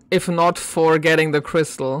here if not for getting the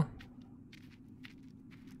crystal?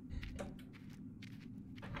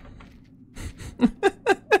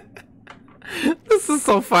 This is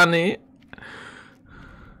so funny.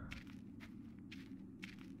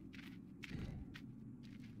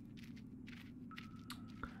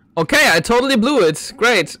 Okay, I totally blew it.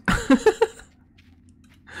 Great.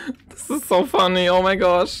 This is so funny. Oh my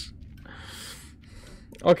gosh.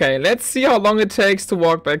 Okay, let's see how long it takes to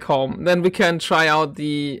walk back home. Then we can try out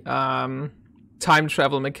the time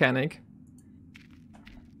travel mechanic.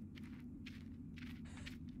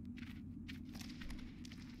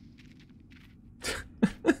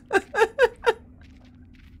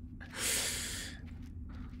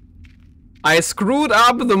 I screwed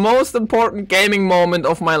up the most important gaming moment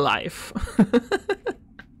of my life.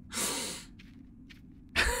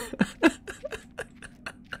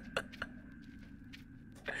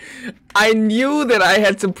 I knew that I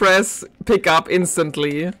had to press pick up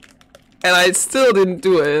instantly, and I still didn't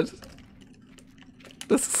do it.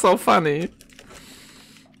 This is so funny.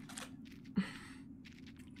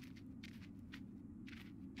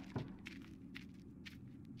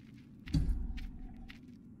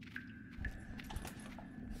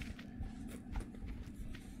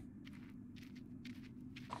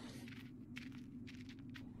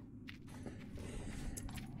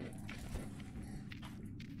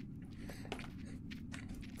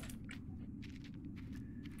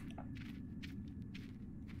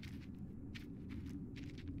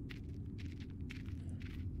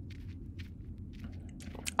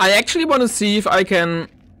 I actually want to see if I can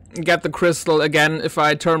get the crystal again if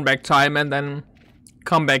I turn back time and then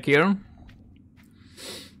come back here.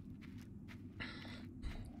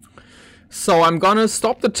 So I'm gonna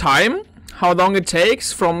stop the time, how long it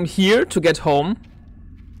takes from here to get home.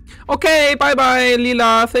 Okay, bye bye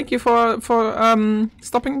Lila, thank you for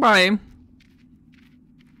stopping by.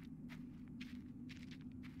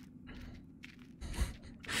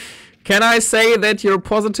 Can I say that your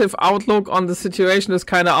positive outlook on the situation is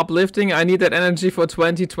kind of uplifting? I need that energy for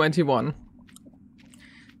 2021.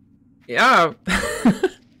 Yeah.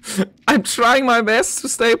 I'm trying my best to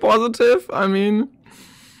stay positive. I mean...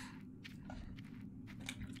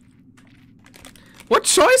 what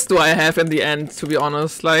choice do I have in the end, to be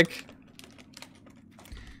honest? Like...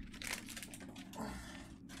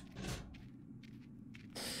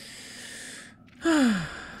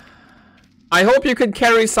 I hope you can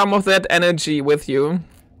carry some of that energy with you.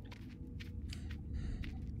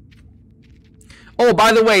 Oh,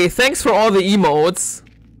 by the way, thanks for all the emotes.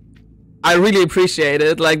 I really appreciate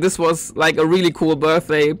it. Like, this was like a really cool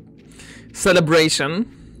birthday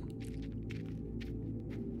celebration.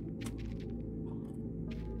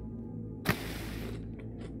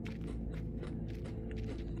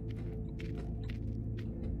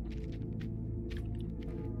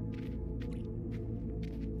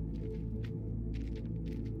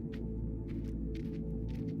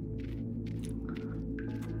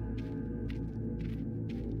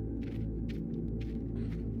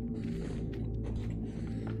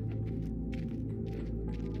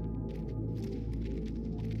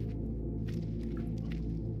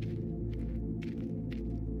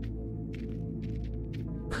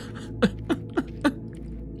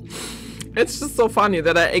 It's just so funny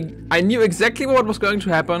that I knew exactly what was going to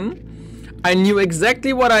happen. I knew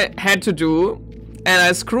exactly what I had to do, and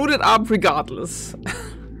I screwed it up regardless.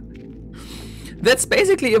 That's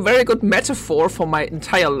basically a very good metaphor for my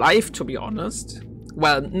entire life, to be honest.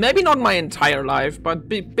 Well, maybe not my entire life, but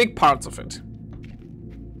big parts of it.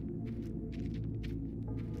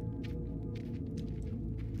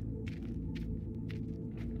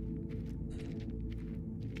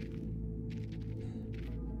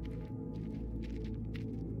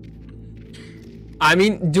 I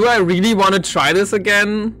mean, do I really want to try this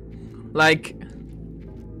again? Like,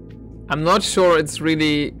 I'm not sure it's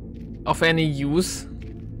really of any use.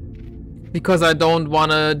 Because I don't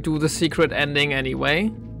want to do the secret ending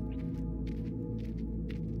anyway.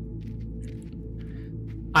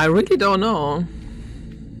 I really don't know.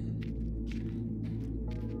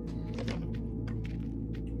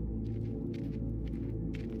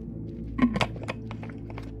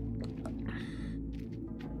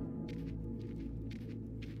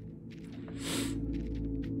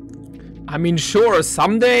 I mean, sure,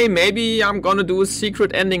 someday maybe I'm gonna do a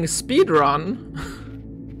secret ending speedrun.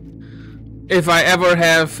 If I ever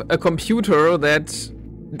have a computer that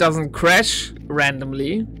doesn't crash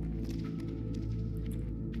randomly.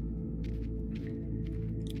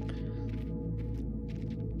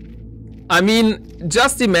 I mean,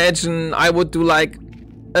 just imagine I would do like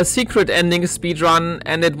a secret ending speedrun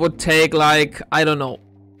and it would take like, I don't know,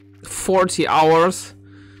 40 hours.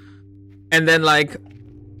 And then like,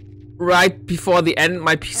 right before the end,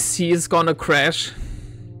 my PC is gonna crash.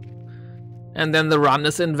 and then the run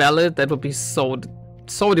is invalid. That would be so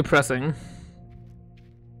depressing.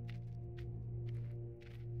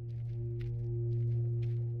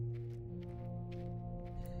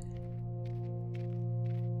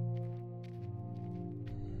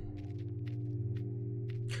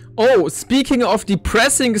 Oh, speaking of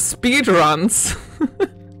depressing speedruns,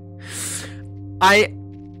 I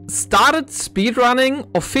started speedrunning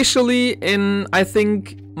officially in, I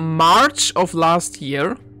think, March of last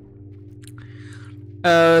year.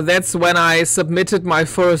 That's when I submitted my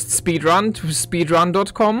first speedrun to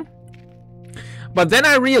speedrun.com. But then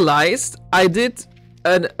I realized I did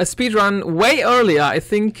a speedrun way earlier, I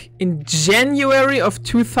think in January of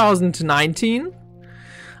 2019.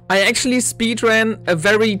 I actually speedran a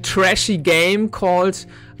very trashy game called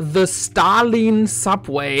The Stalin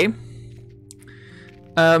Subway,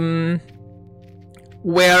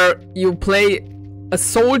 where you play a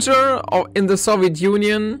soldier in the Soviet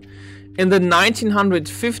Union in the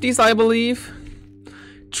 1950s, I believe,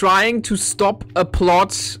 trying to stop a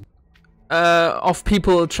plot of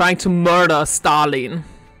people trying to murder Stalin.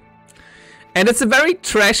 And it's a very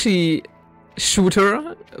trashy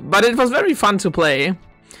shooter, but it was very fun to play.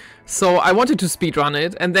 So I wanted to speedrun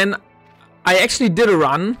it, and then I actually did a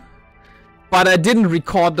run, but I didn't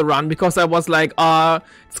record the run because I was like,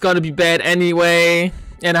 it's gonna be bad anyway,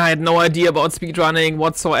 and I had no idea about speedrunning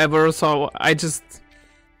whatsoever, so I just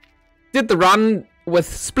did the run with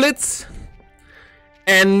splits,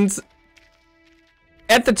 and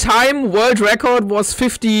at the time, world record was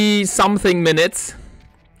 50 something minutes,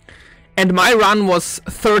 and my run was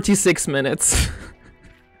 36 minutes.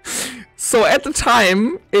 So at the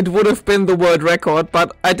time, it would have been the world record,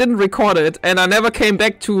 but I didn't record it, and I never came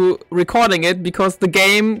back to recording it because the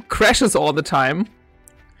game crashes all the time.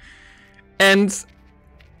 And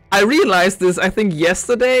I realized this, I think,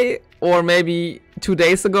 yesterday, or maybe 2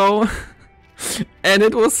 days ago, and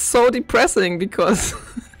it was so depressing because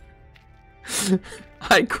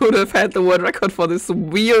I could have had the world record for this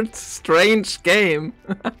weird, strange game.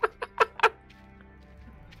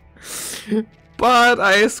 But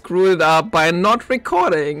I screwed it up by not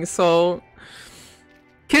recording, so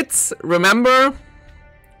kids, remember,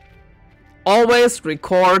 always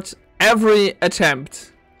record every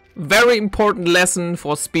attempt. Very important lesson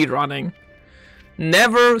for speedrunning.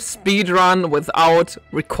 Never speedrun without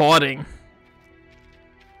recording.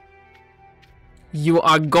 You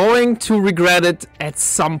are going to regret it at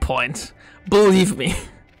some point. Believe me.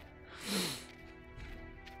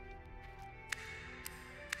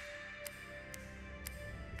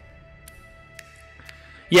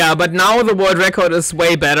 Yeah, but now the world record is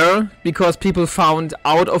way better because people found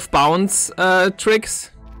out of bounds tricks.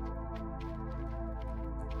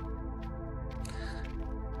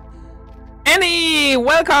 Annie,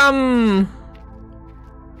 welcome!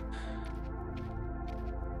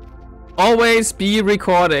 Always be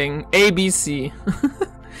recording. ABC.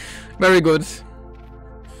 Very good.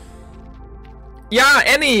 Yeah,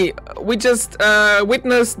 Annie, we just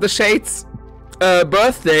witnessed the Shade's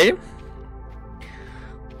birthday.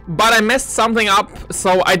 But I messed something up,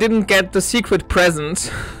 so I didn't get the secret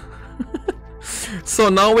present. So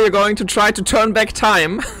now we're going to try to turn back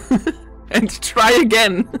time and try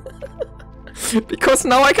again. Because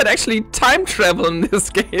now I can actually time travel in this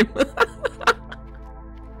game.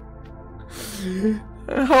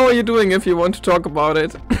 How are you doing if you want to talk about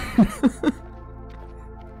it?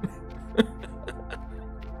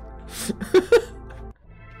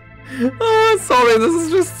 Oh, sorry, this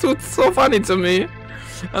is just so funny to me.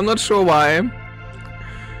 I'm not sure why.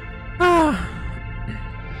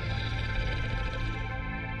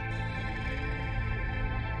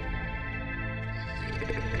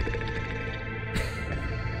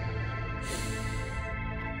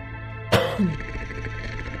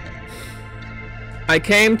 I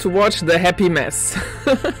came to watch the happy mess.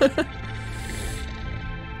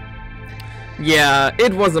 Yeah,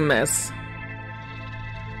 it was a mess.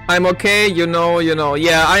 I'm okay, you know,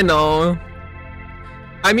 yeah, I know.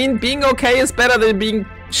 I mean, being okay is better than being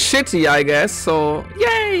shitty, I guess, so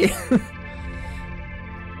yay!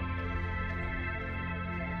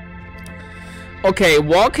 Okay,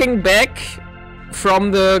 walking back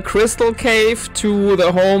from the crystal cave to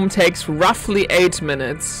the home takes roughly 8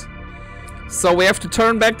 minutes. So we have to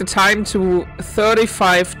turn back the time to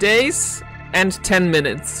 35 days and 10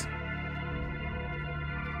 minutes.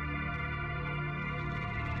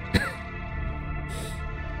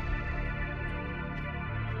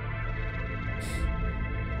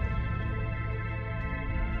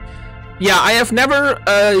 Yeah, I have never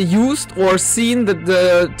used or seen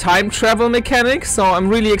the time travel mechanic, so I'm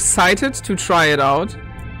really excited to try it out.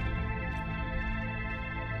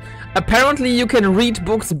 Apparently you can read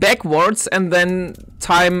books backwards and then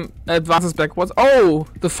time advances backwards. Oh,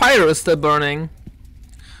 the fire is still burning.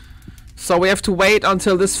 So we have to wait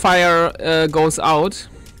until this fire goes out.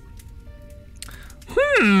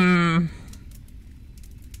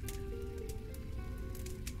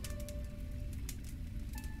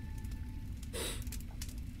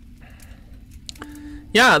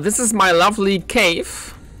 Yeah, this is my lovely cave.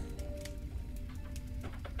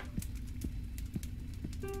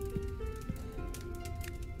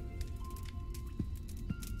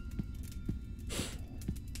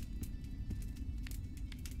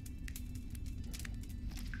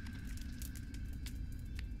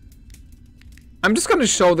 I'm just gonna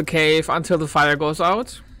show the cave until the fire goes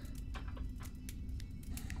out.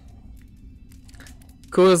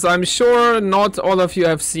 Cause I'm sure not all of you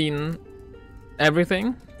have seen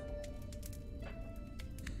everything.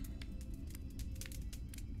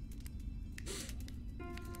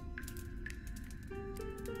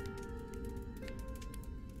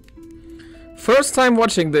 First time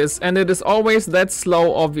watching this, and it is always that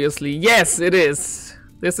slow, obviously. Yes, it is.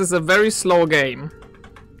 This is a very slow game.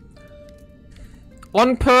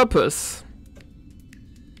 On purpose.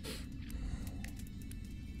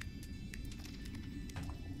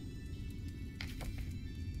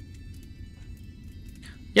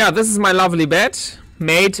 Yeah, this is my lovely bed,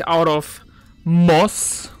 made out of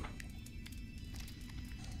moss.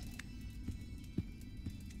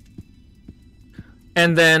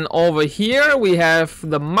 And then over here we have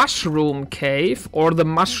the mushroom cave, or the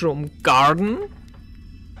mushroom garden.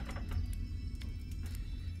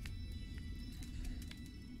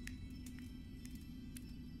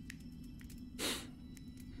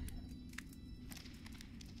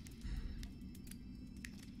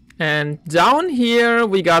 And down here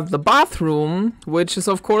we got the bathroom, which is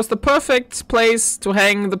of course the perfect place to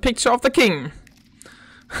hang the picture of the king.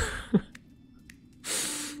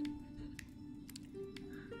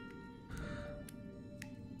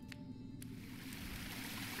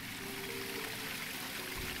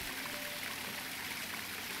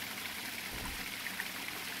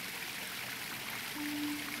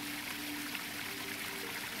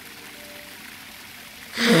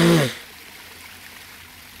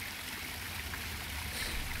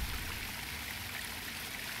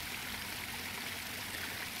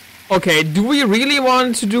 Okay, do we really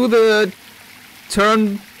want to do the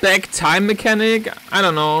turn back time mechanic? I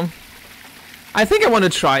don't know. I think I want to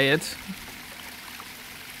try it.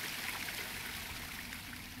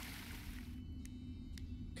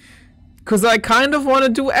 Cause I kind of want to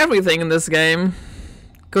do everything in this game.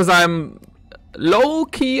 Cause I'm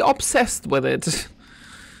low-key obsessed with it.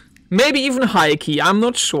 Maybe even high-key, I'm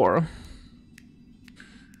not sure.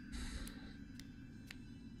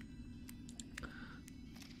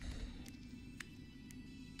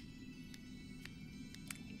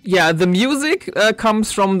 Yeah, the music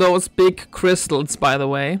comes from those big crystals, by the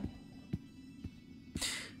way.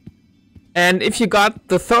 And if you got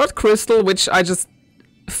the third crystal, which I just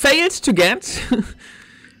failed to get,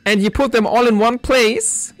 and you put them all in one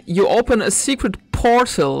place, you open a secret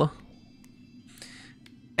portal.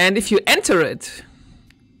 And if you enter it,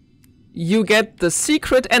 you get the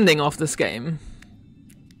secret ending of this game.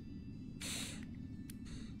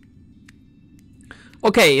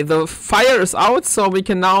 Okay, the fire is out, so we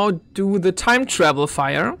can now do the time travel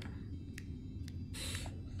fire.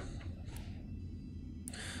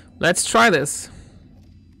 Let's try this.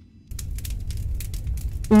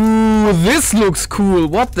 Ooh, this looks cool.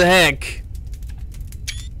 What the heck?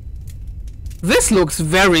 This looks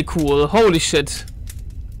very cool. Holy shit.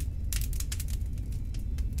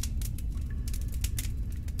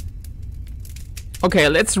 Okay,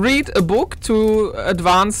 let's read a book to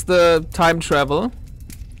advance the time travel.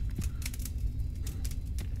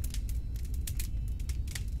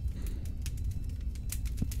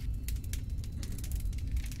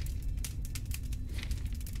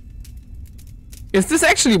 Is this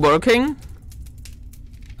actually working?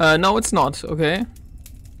 No, it's not. Okay.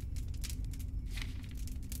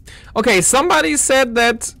 Okay, somebody said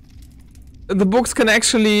that the books can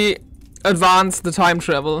actually advance the time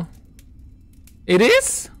travel. It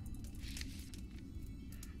is?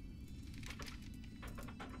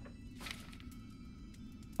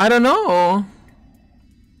 I don't know.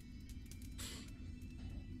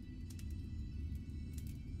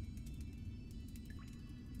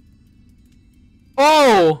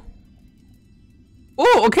 Oh!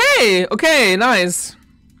 Oh, okay! Okay, nice.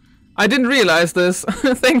 I didn't realize this.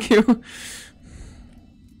 Thank you.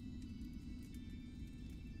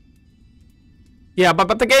 Yeah,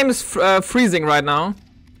 but the game is freezing right now.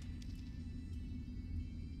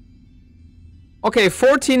 Okay,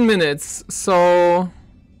 14 minutes, so...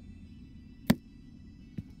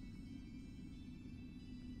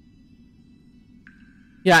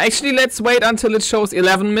 Yeah, actually, let's wait until it shows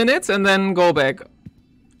 11 minutes and then go back.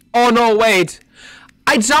 Oh no, wait.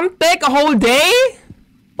 I jumped back a whole day?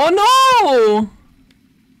 Oh no!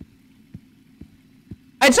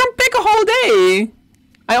 I jumped back a whole day!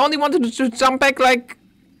 I only wanted to jump back like,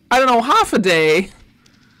 I don't know, half a day.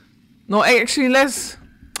 No, actually less.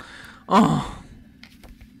 Oh.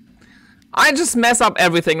 I just mess up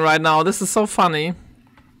everything right now. This is so funny.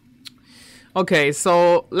 Okay,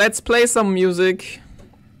 so let's play some music.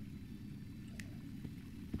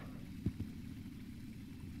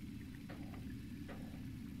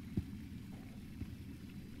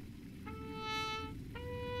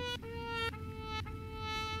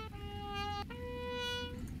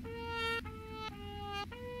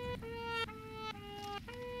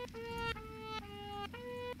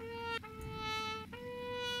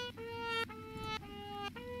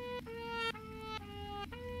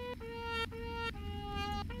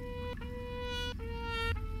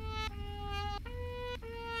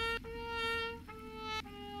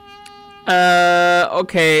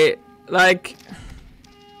 Okay, like...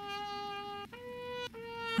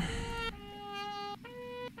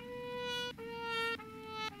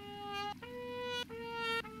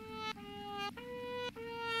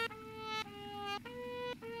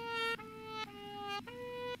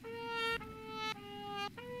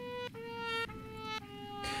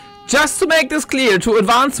 Just to make this clear, to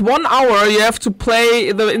advance 1 hour, you have to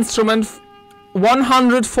play the instrument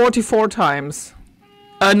 144 times.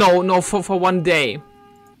 No, for 1 day.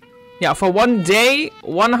 Yeah, for 1 day,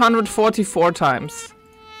 144 times.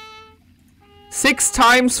 6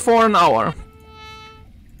 times for an hour.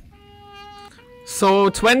 So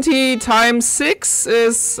 20 times 6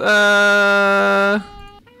 is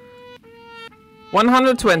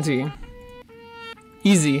 120.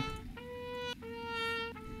 Easy.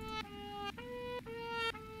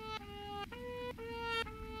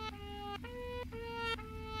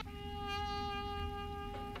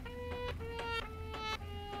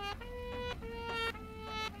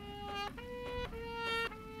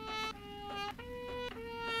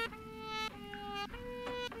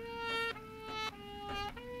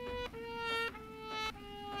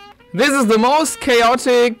 This is the most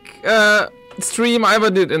chaotic stream I ever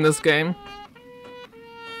did in this game.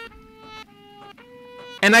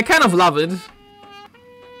 And I kind of love it.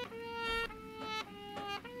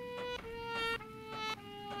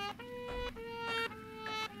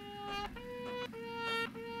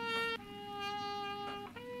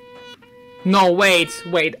 No, wait.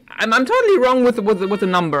 I'm totally wrong with the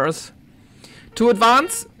numbers. To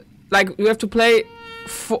advance, like, you have to play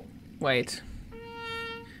wait.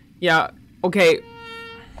 Yeah, okay.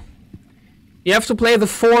 You have to play the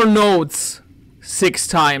 4 notes 6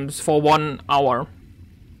 times for 1 hour.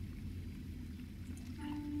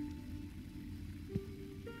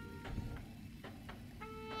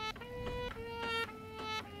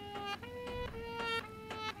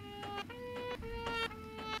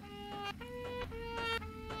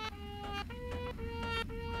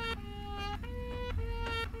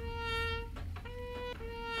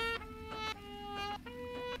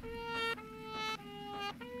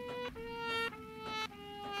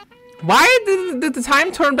 Why did the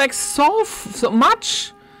time turn back so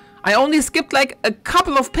much? I only skipped like a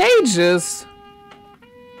couple of pages.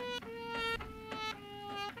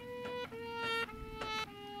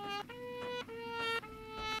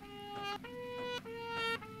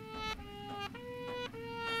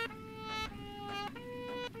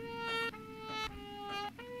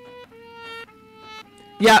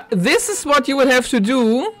 Yeah, this is what you would have to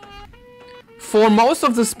do for most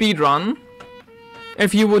of the speedrun.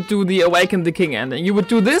 If you would do the Awaken the King ending. You would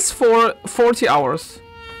do this for 40 hours.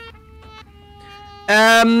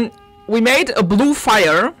 We made a blue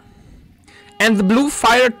fire. And the blue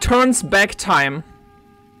fire turns back time.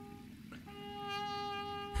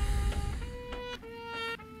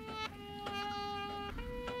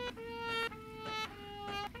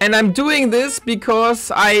 And I'm doing this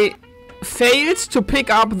because I failed to pick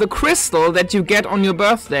up the crystal that you get on your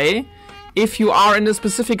birthday if you are in a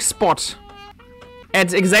specific spot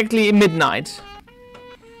at exactly midnight.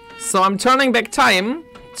 So I'm turning back time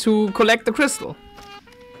to collect the crystal.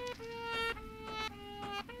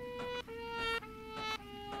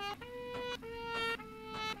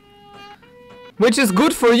 Which is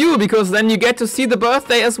good for you, because then you get to see the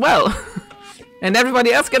birthday as well. And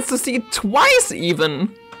everybody else gets to see it twice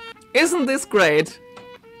even. Isn't this great?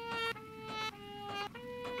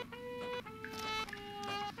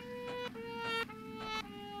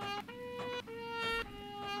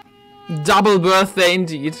 double birthday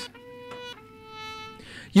indeed.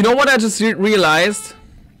 You know what I just realized?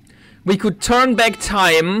 We could turn back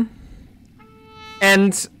time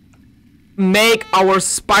and make our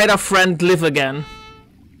spider friend live again.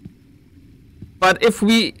 But if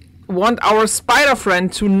we want our spider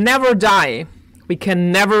friend to never die, we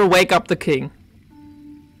can never wake up the king.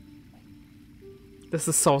 This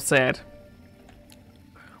is so sad.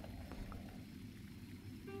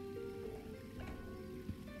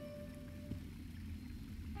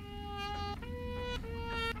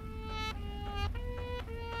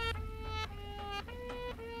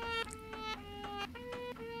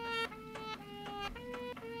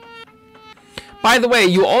 By the way,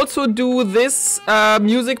 you also do this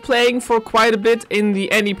music playing for quite a bit in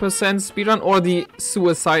the any percent speedrun or the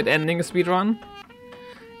suicide ending speedrun.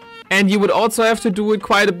 And you would also have to do it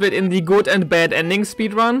quite a bit in the good and bad ending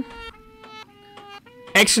speedrun.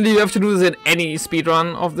 Actually, you have to do this in any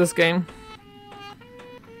speedrun of this game.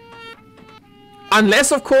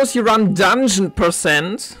 Unless, of course, you run dungeon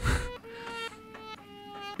percent.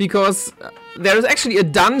 Because there is actually a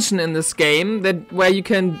dungeon in this game that where you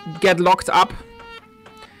can get locked up.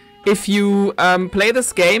 If you play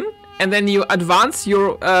this game and then you advance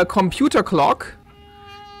your computer clock,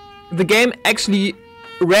 the game actually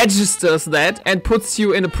registers that and puts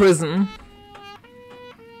you in a prison.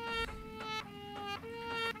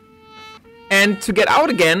 And to get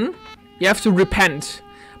out again, you have to repent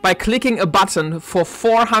by clicking a button for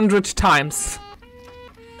 400 times.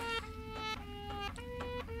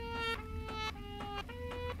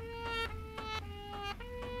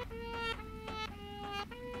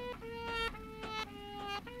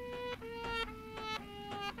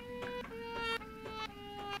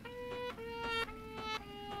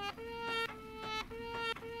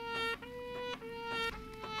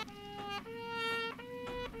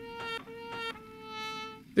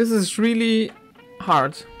 This is really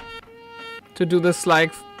hard to do this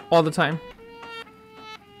like all the time.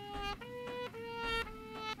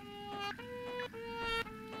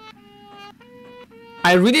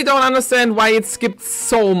 I really don't understand why it skipped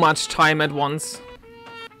so much time at once.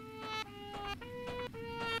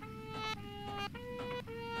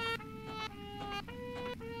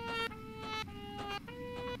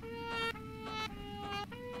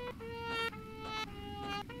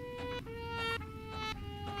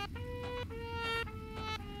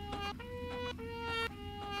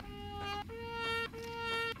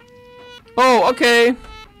 Oh, okay.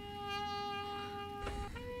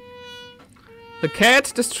 The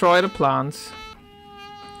cat destroyed a plant.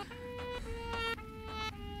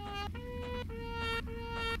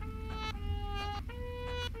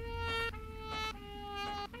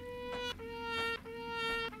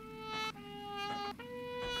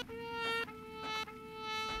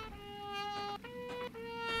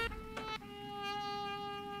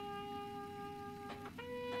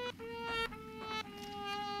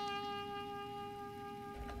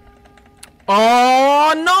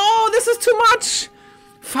 Oh no, this is too much!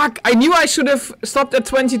 Fuck, I knew I should have stopped at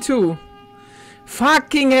 22.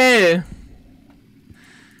 Fucking hell.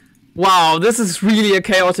 Wow, this is really a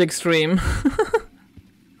chaotic stream.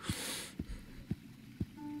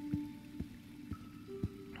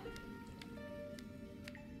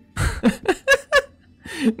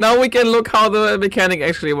 Now we can look how the mechanic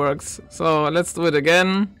actually works. So let's do it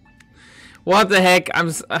again. What the heck,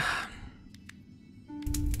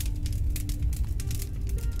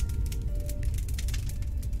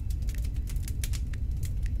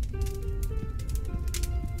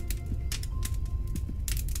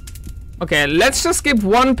 Okay, let's just skip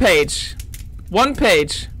one page. One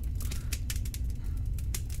page.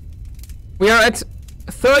 We are at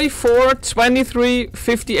 34, 23,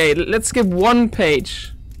 58. Let's skip one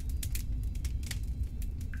page.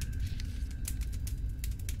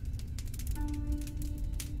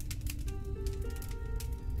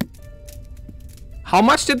 How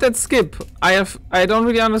much did that skip? I don't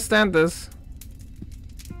really understand this.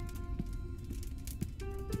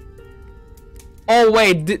 Oh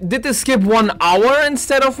wait, did this skip 1 hour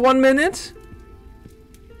instead of 1 minute?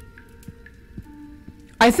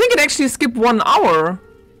 I think it actually skipped 1 hour.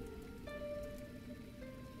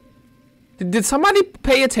 Did somebody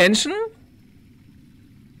pay attention?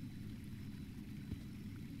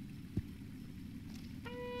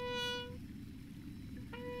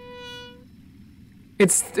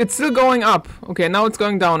 It's still going up. Okay, now it's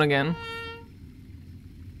going down again.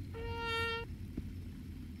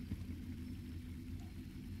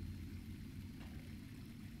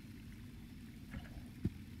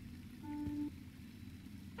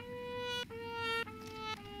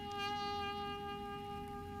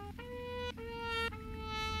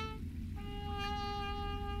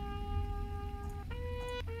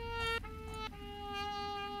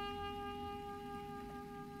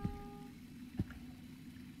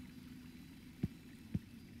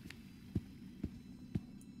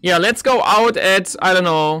 Yeah, let's go out at, I don't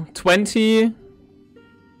know, 20.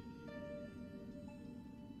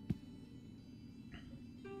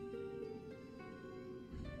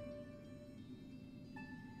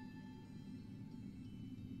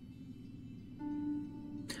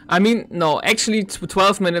 I mean, no, actually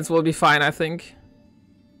 12 minutes will be fine, I think.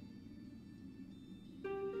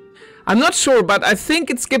 I'm not sure, but I think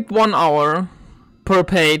it skipped 1 hour per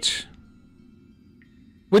page.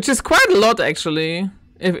 Which is quite a lot, actually,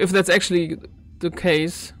 if that's actually the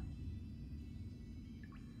case.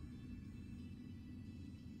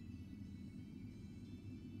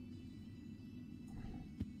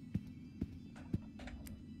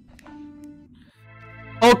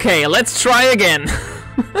 Okay, let's try again.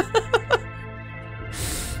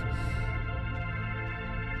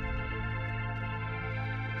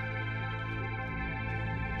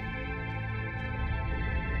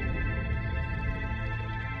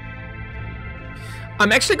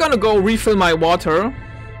 I'm actually gonna go refill my water,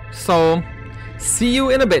 so see you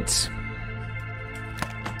in a bit.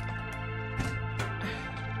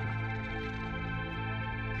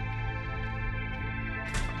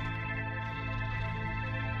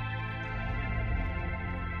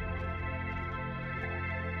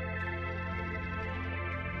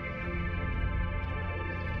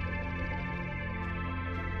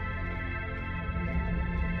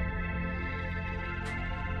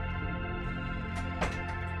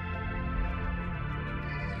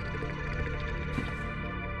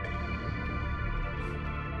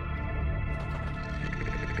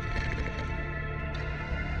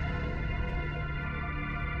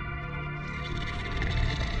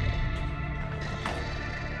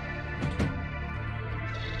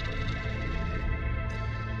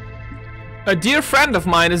 A dear friend of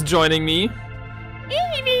mine is joining me.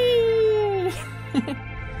 Evie!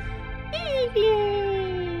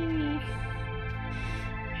 Evie!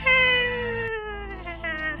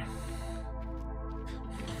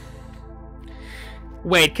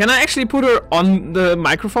 Wait, can I actually put her on the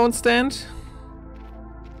microphone stand?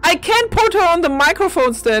 I can't put her on the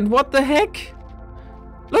microphone stand, what the heck?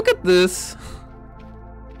 Look at this.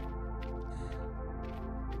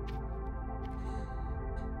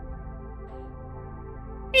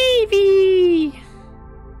 Evie!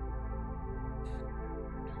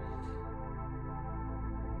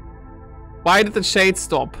 Why did the shade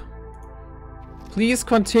stop? Please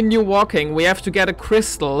continue walking. We have to get a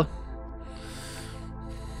crystal.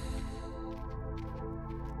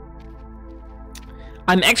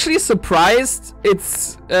 I'm actually surprised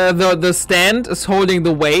it's the stand is holding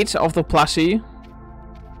the weight of the plushie.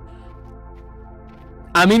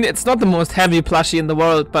 I mean, it's not the most heavy plushie in the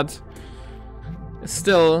world, but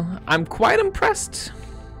still, I'm quite impressed.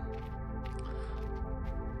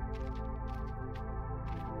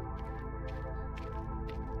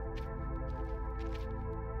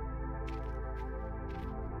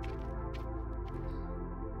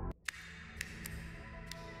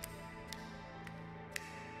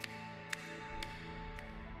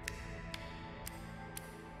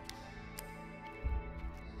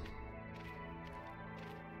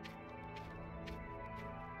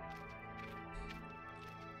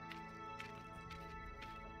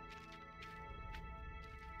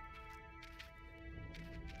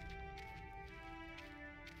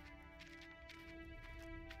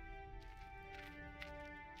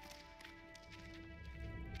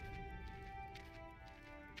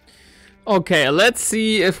 Okay, let's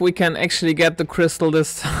see if we can actually get the crystal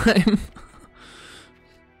this time.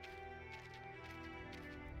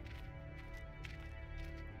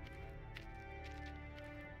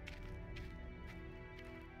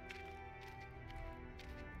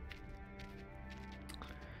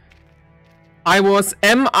 I was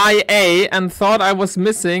MIA and thought I was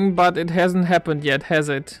missing, but it hasn't happened yet, has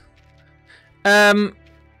it?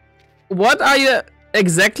 What are you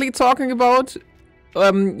exactly talking about?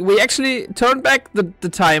 We actually turned back the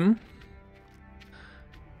time.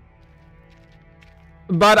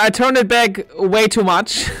 But I turned it back way too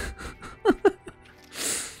much.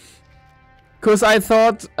 Because I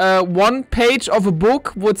thought one page of a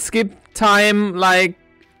book would skip time like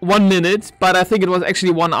 1 minute, but I think it was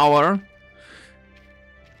actually 1 hour.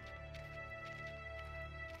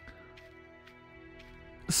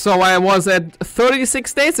 So I was at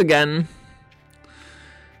 36 days again.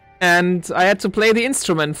 And I had to play the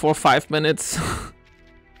instrument for 5 minutes.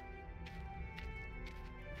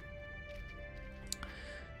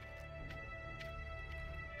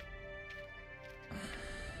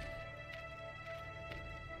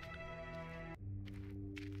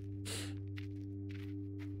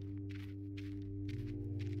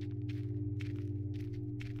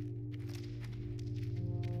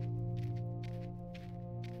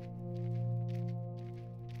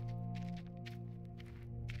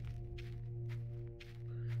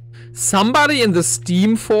 Somebody in the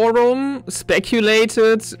Steam forum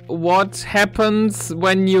speculated what happens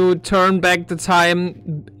when you turn back the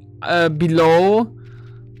time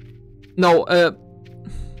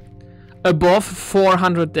above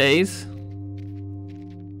 400 days.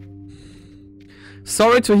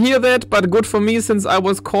 Sorry to hear that, but good for me since I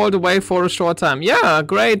was called away for a short time. Yeah,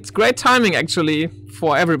 great timing actually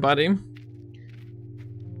for everybody.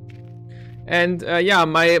 And yeah,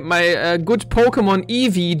 my good Pokemon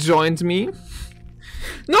Eevee joined me.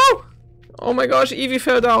 No! Oh my gosh, Eevee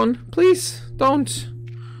fell down. Please, don't.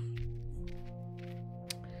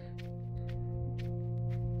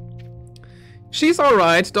 She's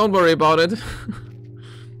alright, don't worry about it.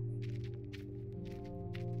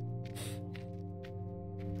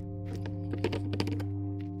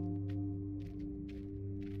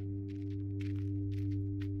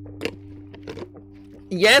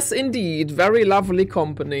 Yes, indeed. Very lovely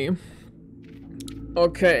company.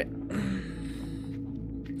 Okay.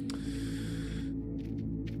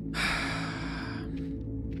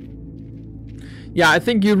 Yeah, I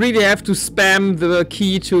think you really have to spam the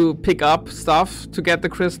key to pick up stuff to get the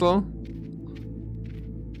crystal.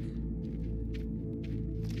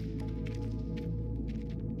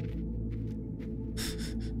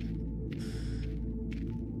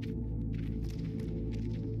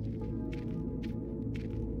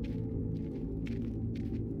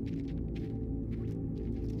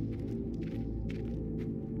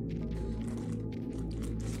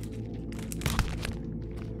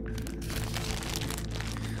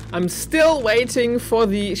 I'm still waiting for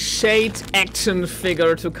the Shade action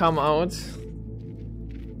figure to come out.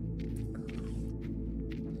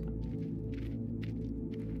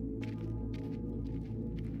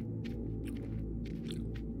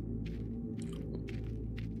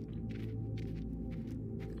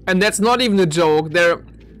 And that's not even a joke. There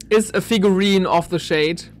is a figurine of the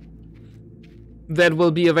Shade that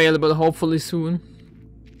will be available hopefully soon.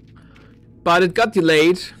 But it got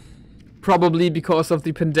delayed. Probably because of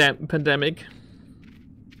the pandemic.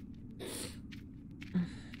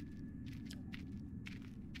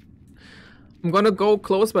 I'm gonna go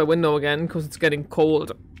close my window again because it's getting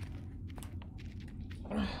cold.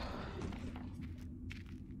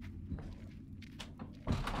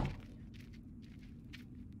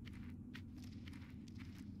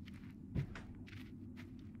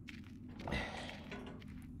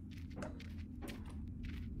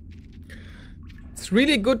 It's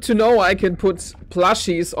really good to know I can put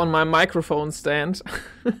plushies on my microphone stand.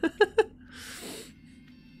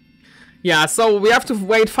 Yeah, so we have to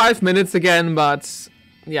wait 5 minutes again, but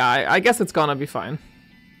yeah, I guess it's gonna be fine.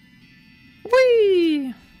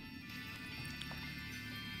 Whee!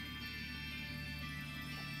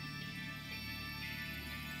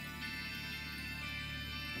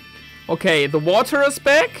 Okay, the water is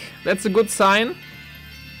back. That's a good sign.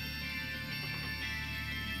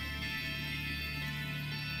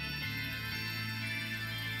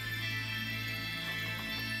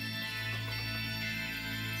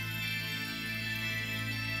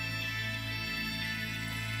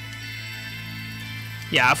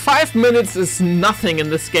 Yeah, 5 minutes is nothing in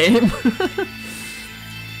this game.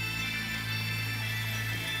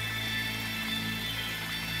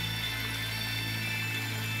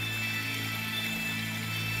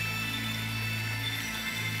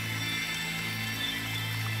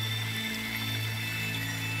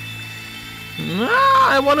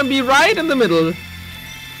 I want to be right in the middle.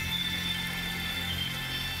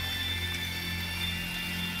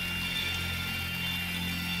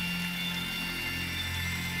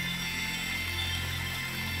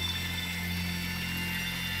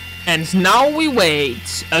 And now we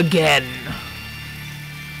wait again.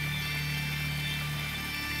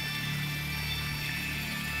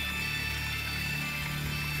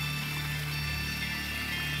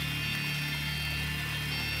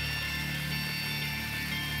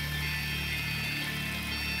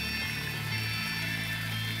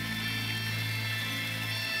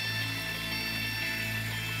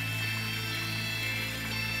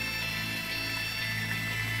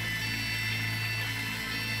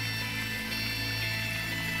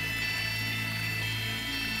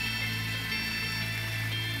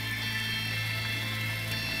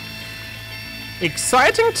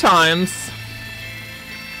 Exciting times.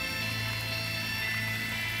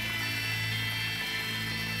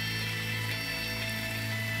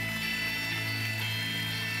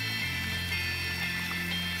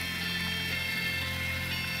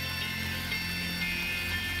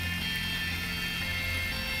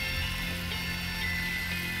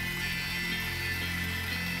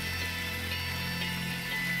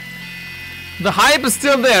 The hype is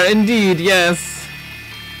still there, indeed, yes.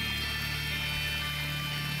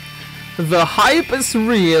 The hype is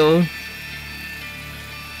real.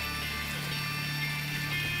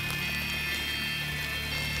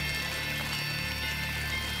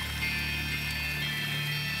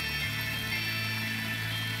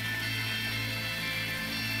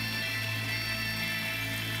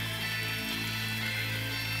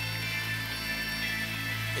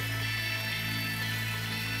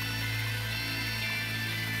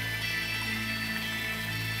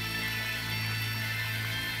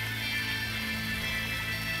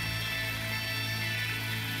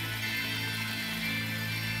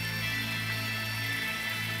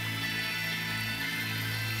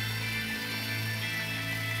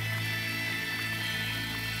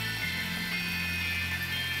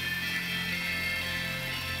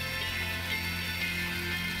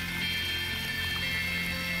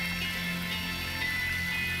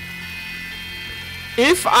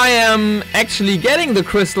 If I am actually getting the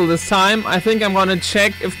crystal this time, I think I'm gonna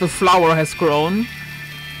check if the flower has grown.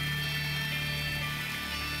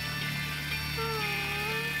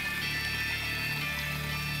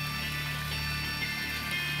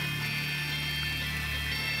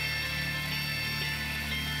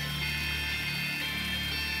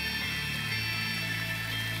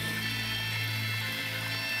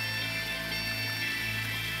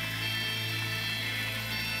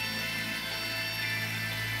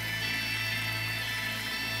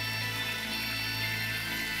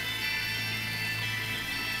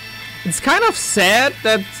 It's kind of sad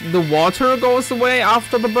that the water goes away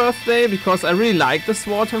after the birthday, because I really like this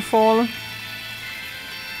waterfall.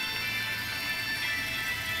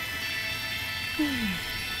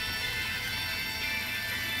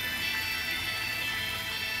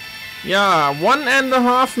 Yeah,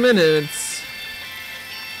 1.5 minutes.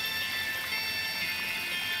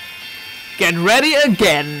 Get ready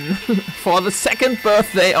again for the second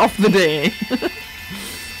birthday of the day.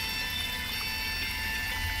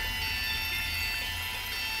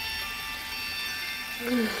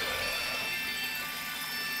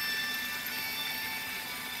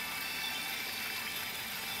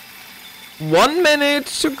 One minute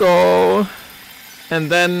to go,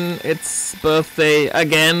 and then it's birthday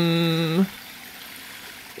again.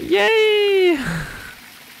 Yay!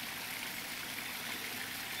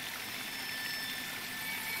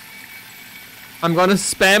 I'm gonna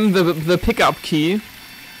spam the pickup key.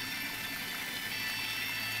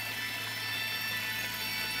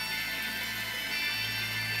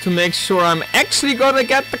 To make sure I'm actually gonna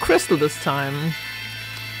get the crystal this time.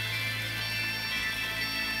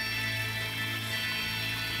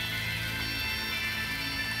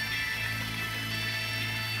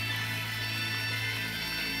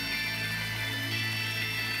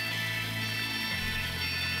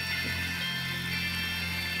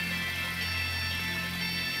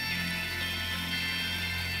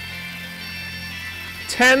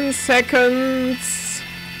 Ten seconds.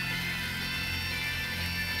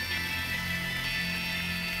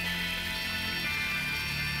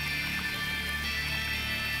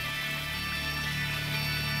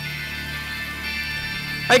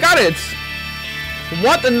 I got it!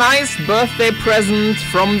 What a nice birthday present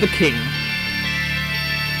from the king.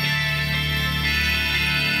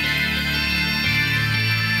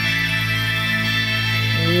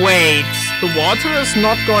 Wait, the water is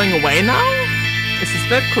not going away now? Is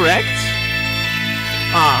that correct?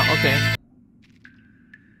 Ah, okay.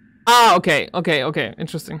 Ah, okay,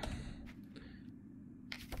 interesting.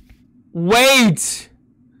 Wait!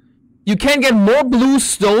 You can get more blue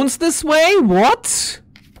stones this way? What?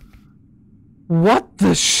 What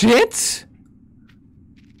the shit?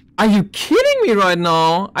 Are you kidding me right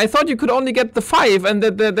now? I thought you could only get the 5 and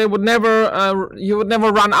that they would never, you would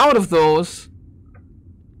never run out of those.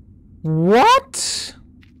 What?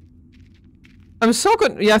 I'm so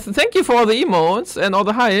good. Yeah, thank you for all the emotes and all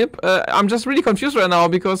the hype. I'm just really confused right now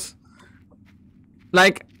because,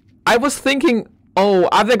 like, I was thinking, oh,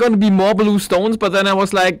 are there going to be more blue stones? But then I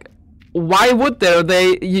was like, why would there?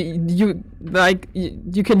 You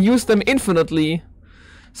can use them infinitely.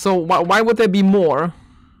 So why would there be more?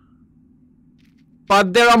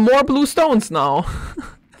 But there are more blue stones now.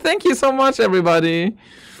 Thank you so much, everybody.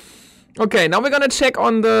 Okay, now we're gonna check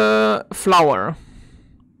on the flower.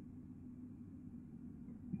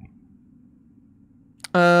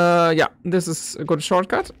 Yeah, this is a good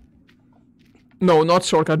shortcut. No, not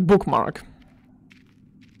shortcut, bookmark.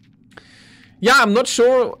 Yeah, I'm not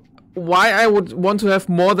sure why I would want to have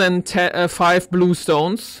more than 5 blue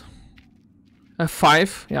stones.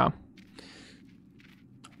 5, yeah.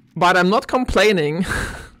 But I'm not complaining.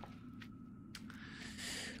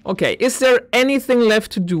 Okay, is there anything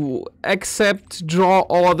left to do except draw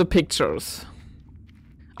all the pictures?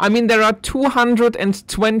 I mean, there are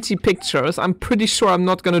 220 pictures. I'm pretty sure I'm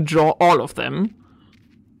not gonna draw all of them.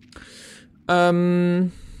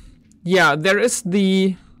 Yeah, there is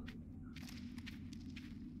the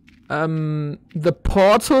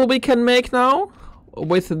portal we can make now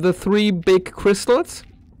with the 3 big crystals.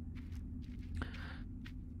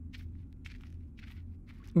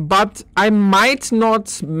 But I might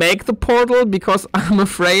not make the portal because I'm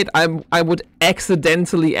afraid I would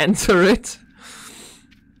accidentally enter it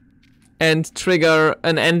and trigger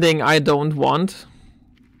an ending I don't want.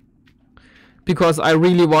 Because I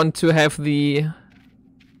really want to have the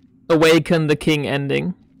Awaken the King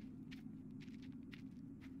ending.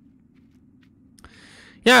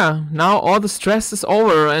 Yeah, now all the stress is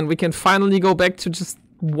over and we can finally go back to just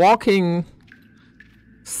walking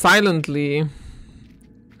silently.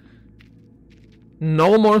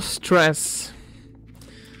 No more stress.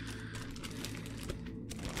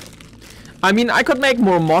 I mean, I could make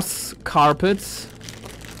more moss carpets.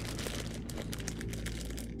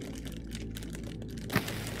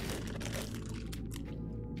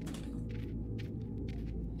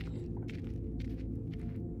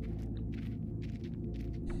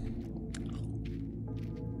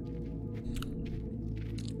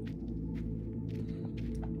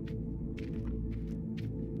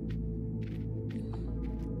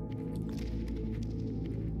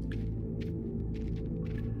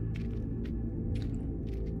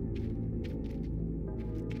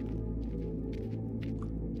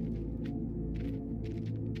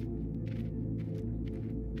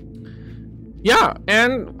 Yeah,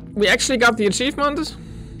 and we actually got the achievement.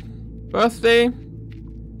 Birthday.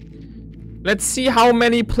 Let's see how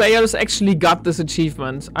many players actually got this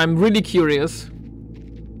achievement. I'm really curious.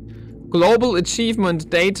 Global achievement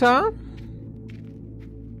data.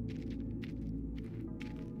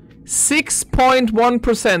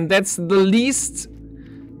 6.1%. That's the least...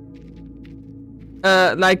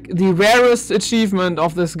 like, the rarest achievement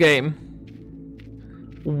of this game.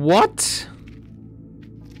 What?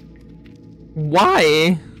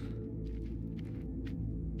 Why?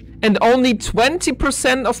 And only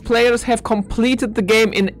 20% of players have completed the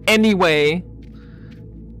game in any way.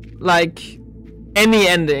 Like, any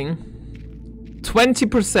ending.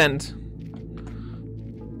 20%.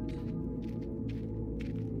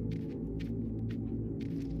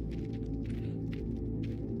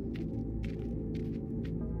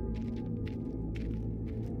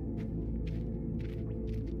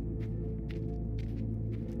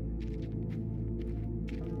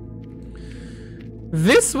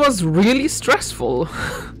 This was really stressful.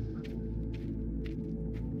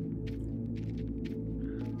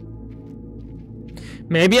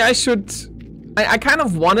 Maybe I should... I kind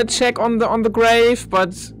of want to check on the grave,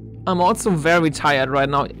 but I'm also very tired right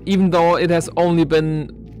now, even though it has only been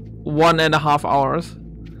 1.5 hours.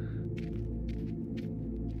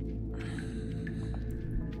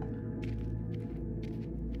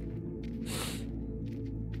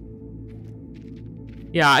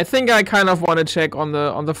 Yeah, I think I kind of want to check on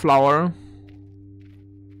the flower.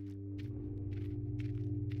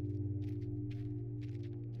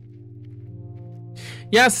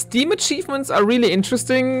 Yeah, Steam achievements are really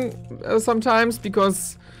interesting sometimes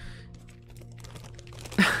because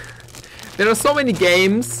there are so many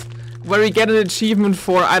games where you get an achievement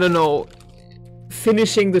for, I don't know,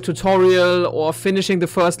 finishing the tutorial or finishing the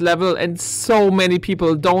first level, and so many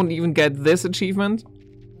people don't even get this achievement.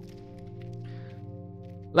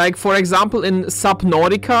 Like, for example, in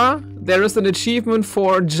Subnautica, there is an achievement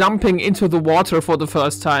for jumping into the water for the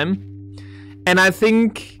first time. And I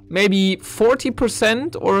think maybe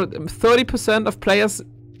 40% or 30% of players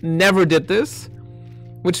never did this.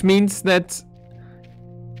 Which means that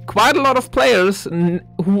quite a lot of players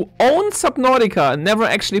who own Subnautica never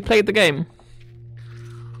actually played the game.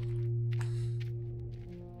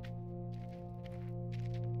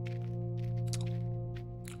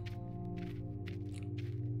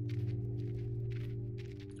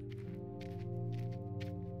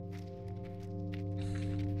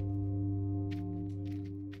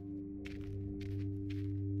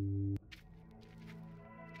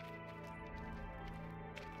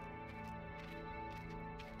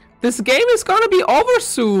 This game is gonna be over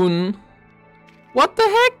soon. What the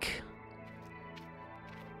heck?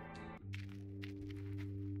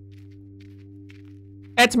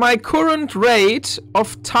 At my current rate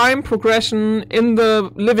of time progression in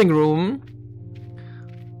the living room,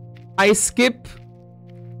 I skip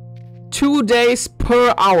 2 days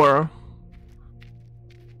per hour.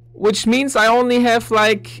 Which means I only have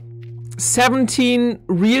like 17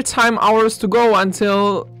 real-time hours to go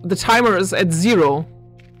until the timer is at 0.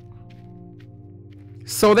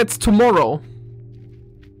 So that's tomorrow.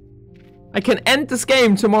 I can end this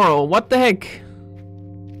game tomorrow. What the heck?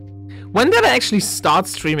 When did I actually start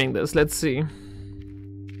streaming this? Let's see.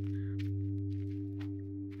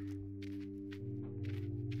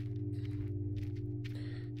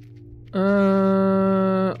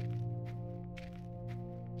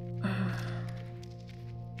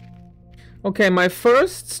 Okay, my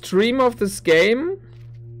first stream of this game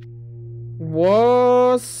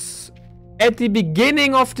was at the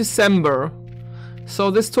beginning of December. So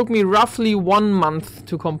this took me roughly 1 month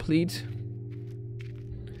to complete.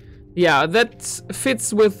 Yeah, that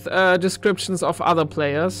fits with descriptions of other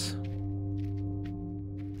players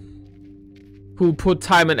who put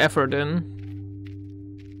time and effort in.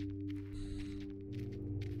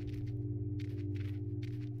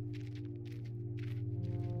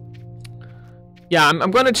 Yeah,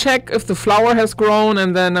 I'm gonna check if the flower has grown,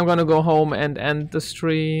 and then I'm gonna go home and end the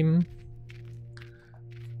stream.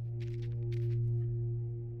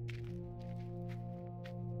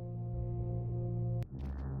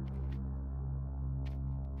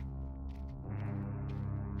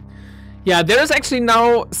 Yeah, there is actually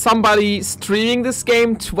now somebody streaming this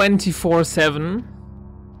game 24/7.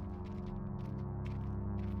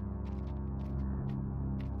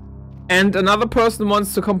 And another person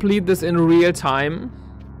wants to complete this in real time.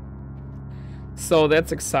 So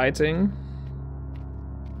that's exciting.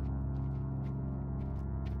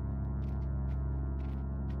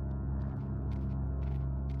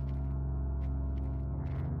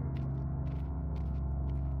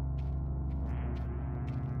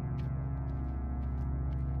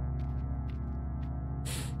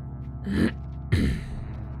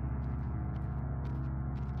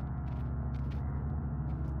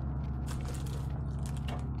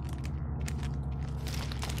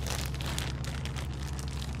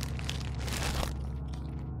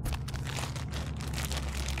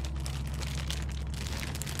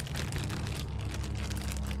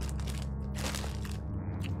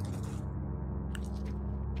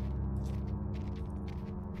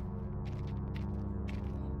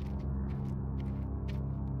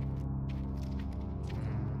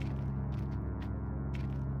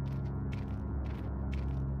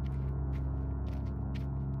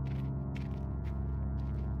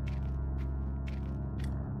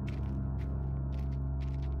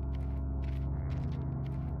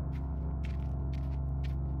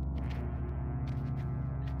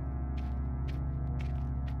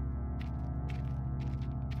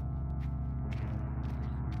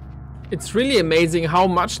 It's really amazing how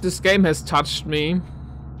much this game has touched me.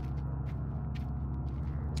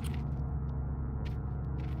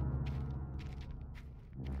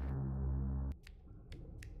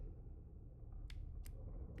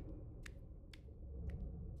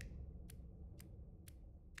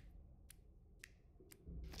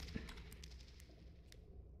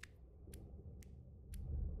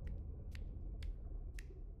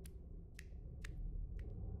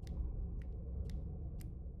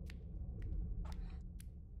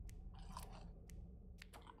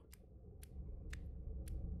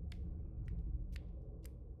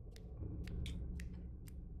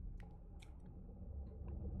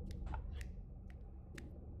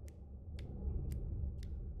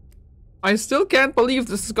 I still can't believe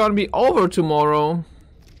this is gonna be over tomorrow.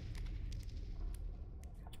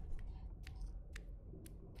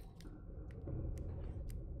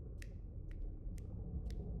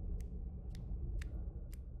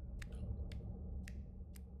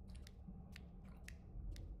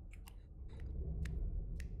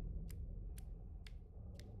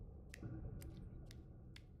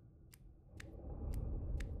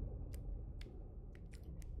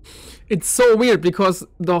 It's so weird because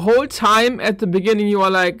the whole time at the beginning you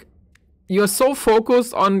are like, you're so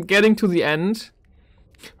focused on getting to the end,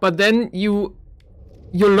 but then you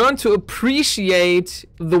learn to appreciate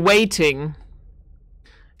the waiting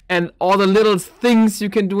and all the little things you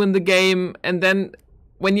can do in the game, and then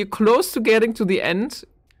when you're close to getting to the end,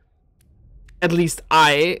 at least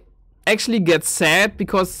I actually get sad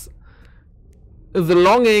because the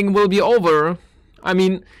longing will be over. I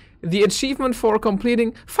mean, the achievement for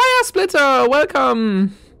completing Fire Splitter,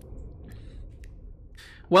 welcome!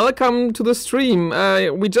 Welcome to the stream.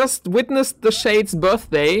 We just witnessed the Shade's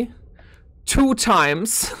birthday 2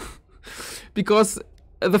 times because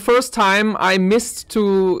the first time I missed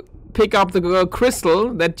to pick up the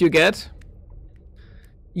crystal that you get.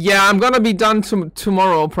 Yeah, I'm gonna be done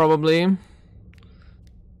tomorrow probably.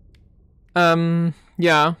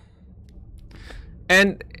 Yeah.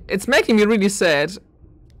 And it's making me really sad.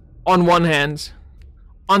 On one hand.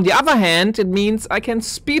 On the other hand, it means I can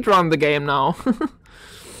speedrun the game now.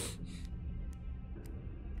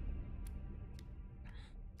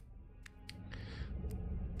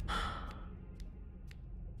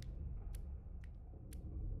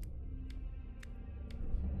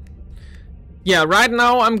 Yeah, right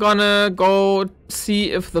now I'm gonna go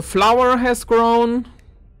see if the flower has grown.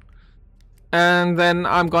 And then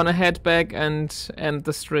I'm gonna head back and end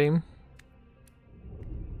the stream.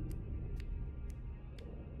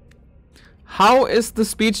 How is the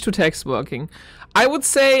speech to text working? I would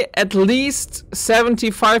say at least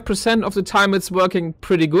 75% of the time it's working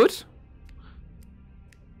pretty good.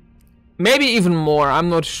 Maybe even more, I'm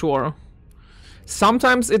not sure.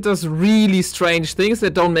 Sometimes it does really strange things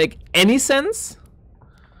that don't make any sense.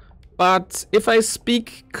 But if I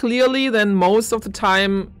speak clearly, then most of the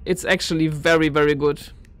time it's actually very, very good.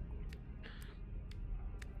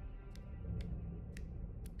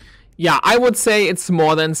 Yeah, I would say it's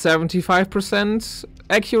more than 75%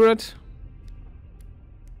 accurate.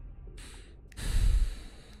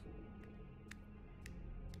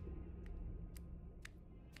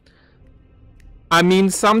 I mean,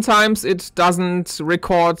 sometimes it doesn't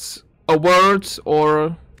record a word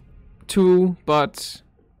or two, but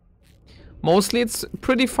mostly it's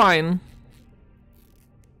pretty fine.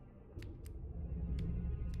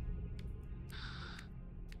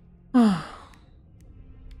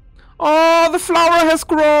 Oh, the flower has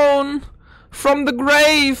grown from the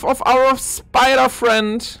grave of our spider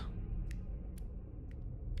friend.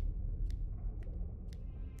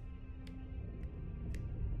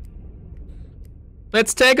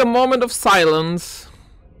 Let's take a moment of silence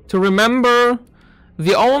to remember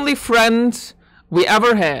the only friend we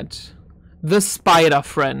ever had, the spider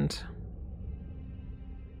friend.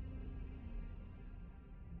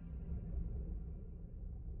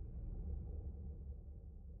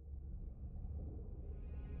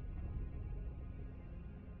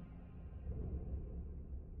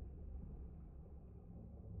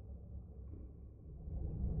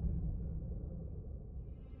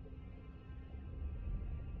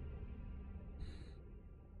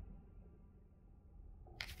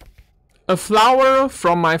 A flower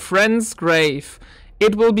from my friend's grave.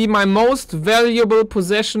 It will be my most valuable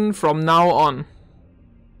possession from now on.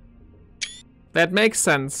 That makes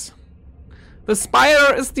sense. The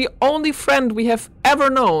spider is the only friend we have ever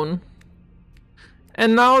known.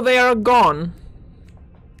 And now they are gone.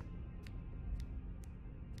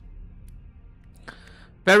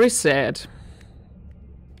 Very sad.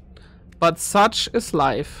 But such is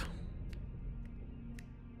life.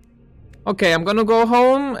 Okay, I'm gonna go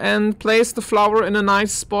home and place the flower in a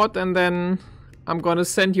nice spot, and then I'm gonna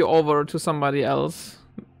send you over to somebody else.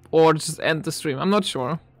 Or just end the stream, I'm not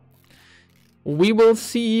sure. We will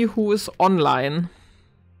see who is online.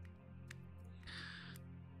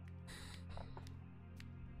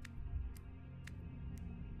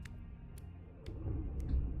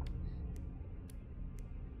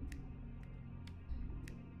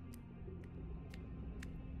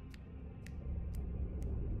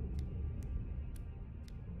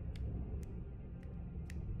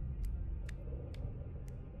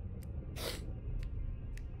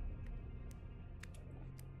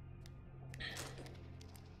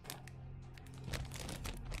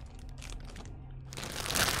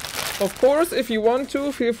 Of course, if you want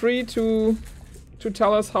to, feel free to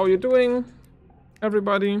tell us how you're doing,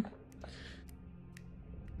 everybody.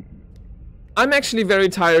 I'm actually very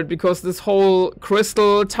tired because this whole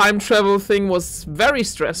crystal time travel thing was very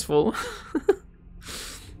stressful.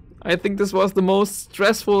 I think this was the most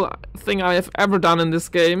stressful thing I have ever done in this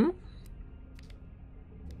game.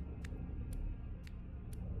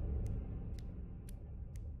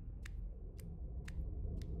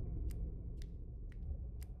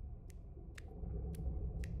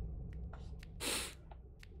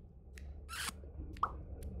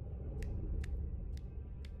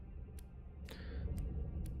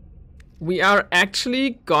 We are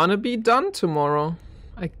actually gonna be done tomorrow.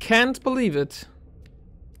 I can't believe it.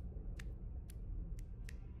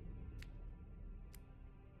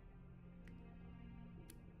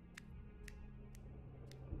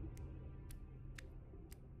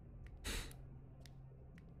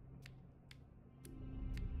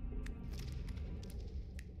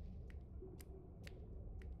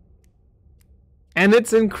 And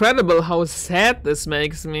it's incredible how sad this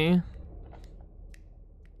makes me.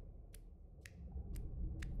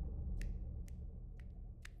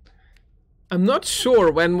 I'm not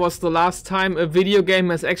sure when was the last time a video game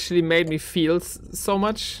has actually made me feel so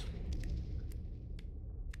much.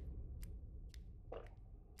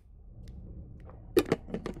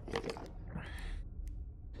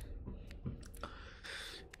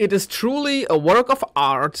 It is truly a work of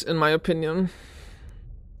art, in my opinion.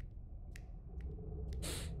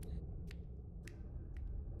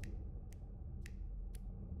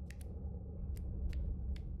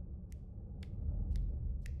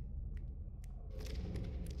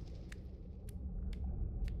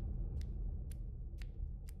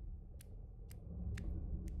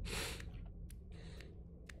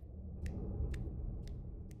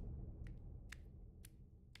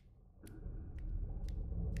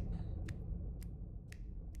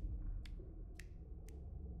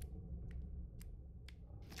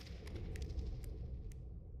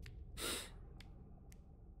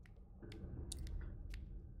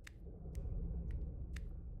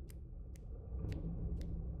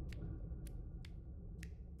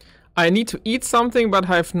 I need to eat something, but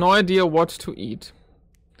I have no idea what to eat.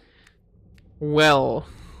 Well,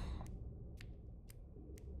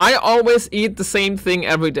 I always eat the same thing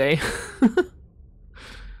every day.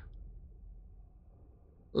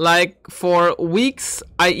 Like for weeks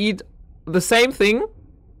I eat the same thing,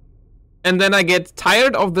 and then I get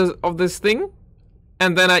tired of this thing,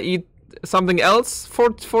 and then I eat something else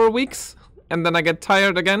for weeks, and then I get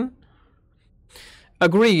tired again.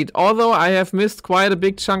 Agreed. Although I have missed quite a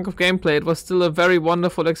big chunk of gameplay, it was still a very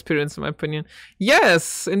wonderful experience in my opinion.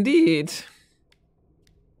 Yes, indeed.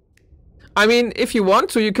 I mean, if you want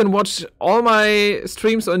to, you can watch all my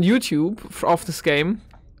streams on YouTube of this game.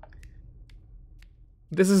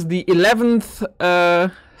 This is the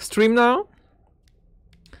 11th stream now.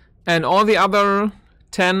 And all the other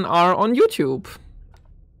 10 are on YouTube,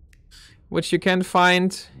 which you can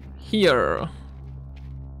find here.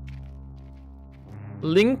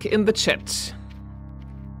 Link in the chat.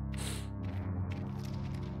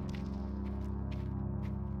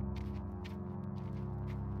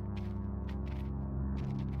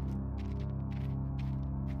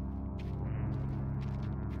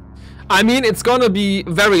 I mean, it's gonna be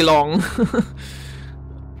very long.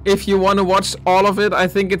 If you want to watch all of it, I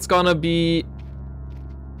think it's gonna be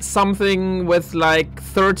something with like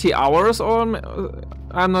 30 hours or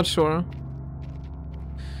I'm not sure.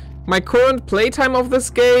 My current playtime of this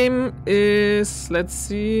game is, let's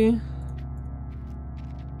see,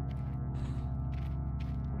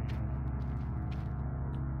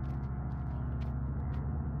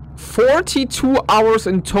 42 hours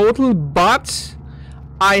in total, but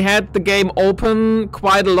I had the game open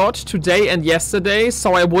quite a lot today and yesterday,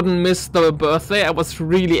 so I wouldn't miss the birthday. I was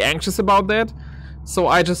really anxious about that. So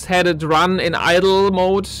I just had it run in idle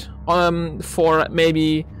mode for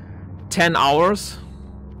maybe 10 hours.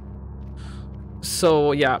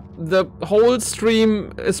 So yeah, the whole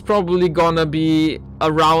stream is probably gonna be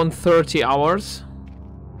around 30 hours.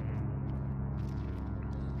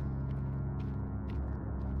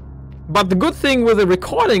 But the good thing with the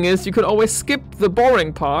recording is you can always skip the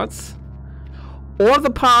boring parts, or the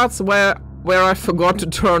parts where I forgot to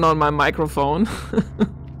turn on my microphone.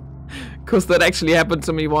 Because that actually happened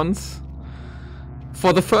to me once.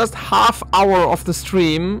 For the first half hour of the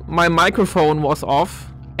stream, my microphone was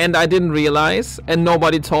off, and I didn't realize, and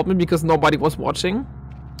nobody told me because nobody was watching.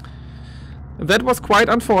 That was quite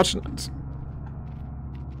unfortunate.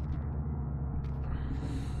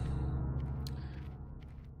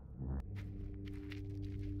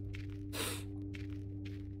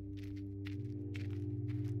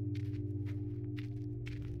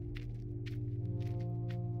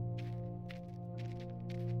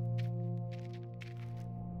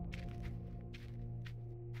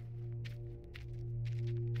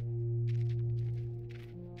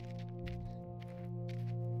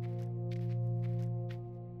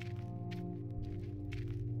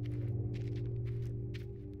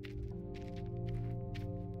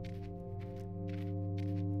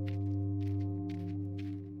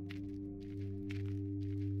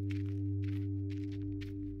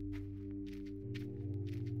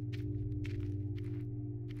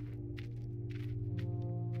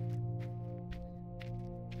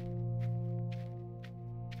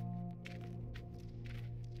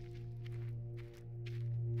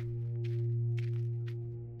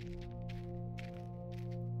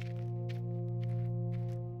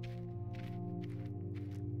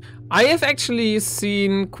 I have actually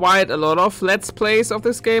seen quite a lot of Let's Plays of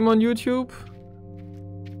this game on YouTube.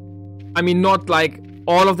 I mean, not like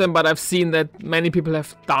all of them, but I've seen that many people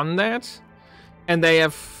have done that. And they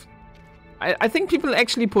have... I think people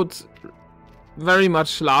actually put very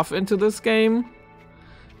much love into this game,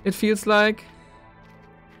 it feels like.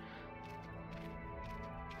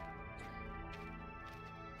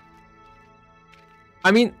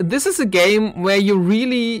 I mean, this is a game where you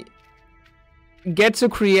really get to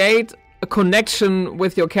create a connection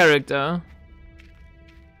with your character.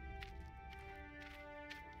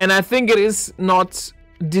 And I think it is not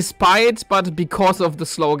despite, but because of the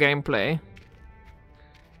slow gameplay.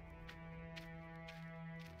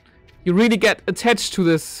 You really get attached to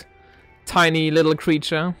this tiny little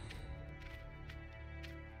creature.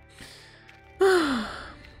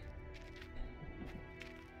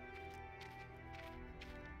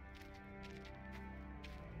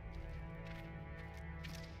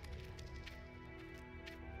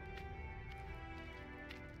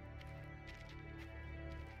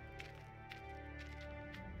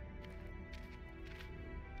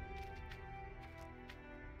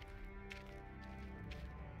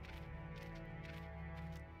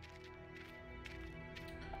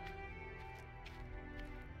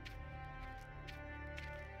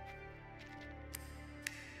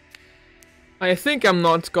 I think I'm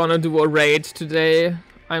not gonna do a raid today.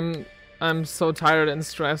 I'm so tired and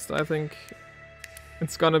stressed. I think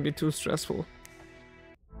it's gonna be too stressful.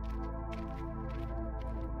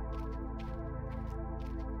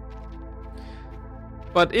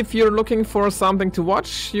 But if you're looking for something to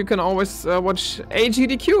watch, you can always watch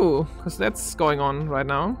AGDQ, because that's going on right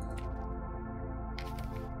now.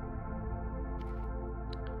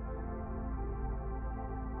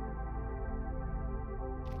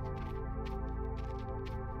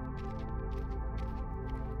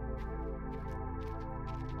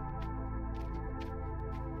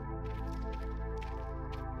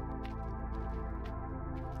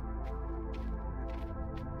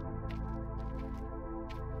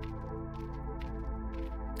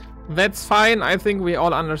 That's fine, I think we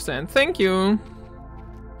all understand. Thank you.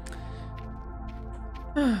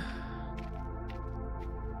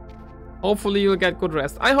 Hopefully you'll get good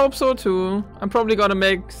rest. I hope so too. I'm probably gonna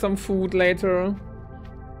make some food later.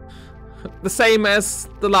 The same as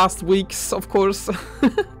the last weeks, of course.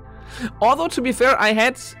 Although, to be fair, I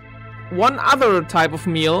had one other type of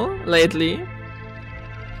meal lately.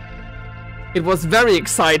 It was very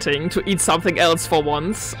exciting to eat something else for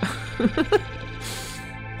once.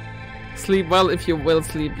 Sleep well if you will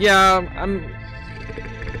sleep. Yeah,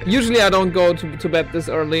 usually I don't go to bed this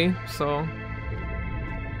early, so.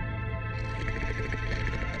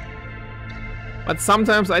 But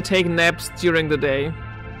sometimes I take naps during the day.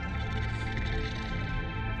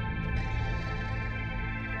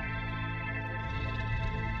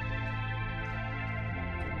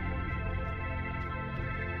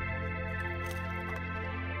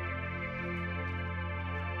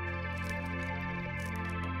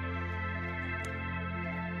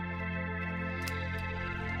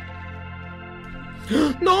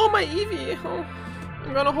 No, my Eevee! Oh,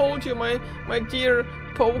 I'm gonna hold you, my dear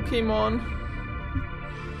Pokemon.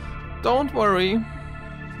 Don't worry.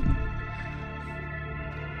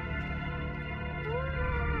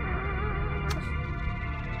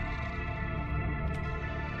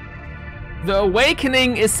 The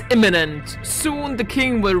awakening is imminent. Soon the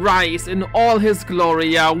king will rise in all his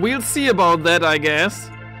glory. Yeah, we'll see about that, I guess.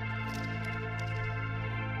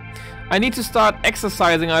 I need to start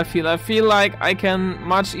exercising, I feel like I can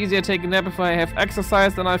much easier take a nap if I have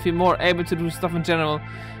exercised, and I feel more able to do stuff in general.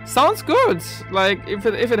 Sounds good. Like, if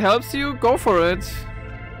it helps you, go for it.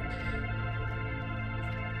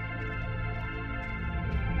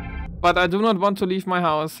 But I do not want to leave my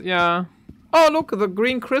house. Yeah. Oh, look, the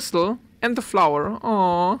green crystal and the flower.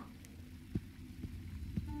 Aww.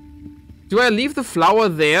 Do I leave the flower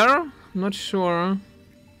there? I'm not sure.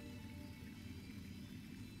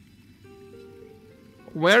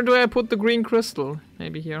 Where do I put the green crystal?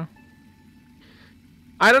 Maybe here.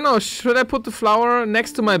 I don't know, should I put the flower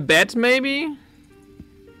next to my bed, maybe?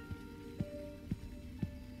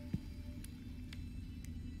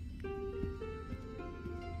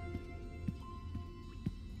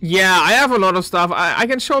 Yeah, I have a lot of stuff. I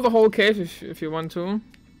can show the whole cave if you want to.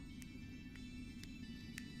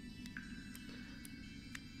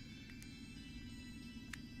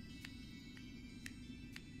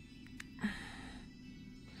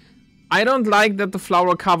 I don't like that the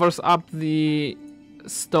flower covers up the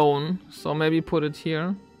stone, so maybe put it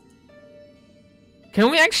here.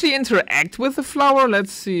 Can we actually interact with the flower?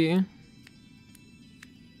 Let's see.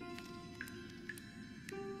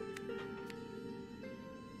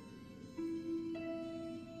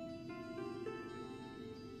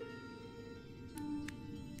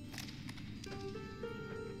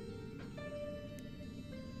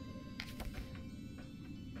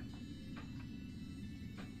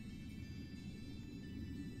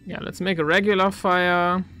 Yeah, let's make a regular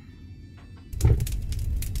fire.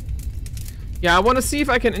 Yeah, I want to see if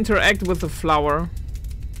I can interact with the flower.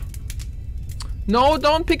 No,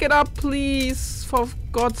 don't pick it up, please. For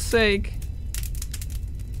God's sake.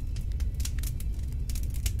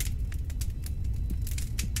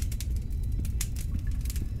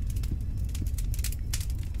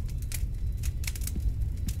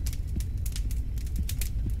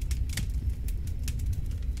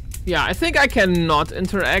 Yeah, I think I cannot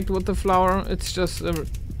interact with the flower. It's just,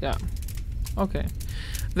 yeah. Okay.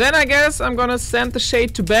 Then I guess I'm gonna send the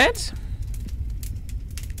shade to bed.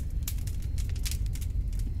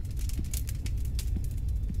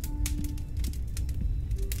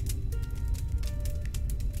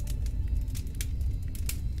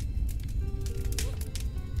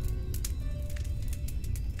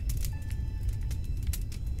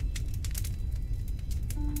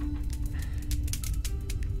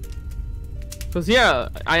 Because, yeah,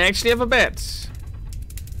 I actually have a bed.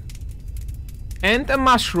 And a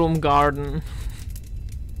mushroom garden.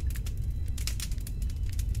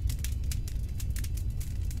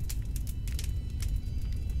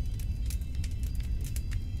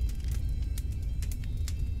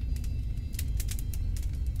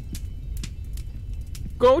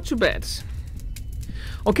 go to bed.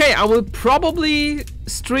 Okay, I will probably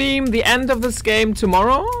stream the end of this game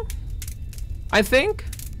tomorrow, I think.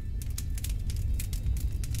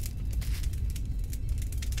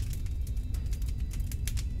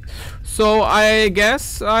 So I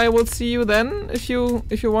guess I will see you then if you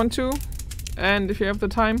want to, and if you have the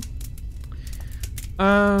time.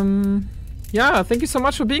 Yeah, thank you so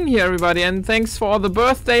much for being here, everybody, and thanks for all the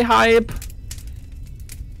birthday hype.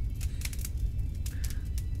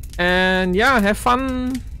 And yeah, have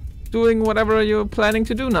fun doing whatever you're planning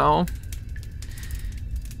to do now.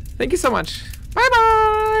 Thank you so much. Bye bye.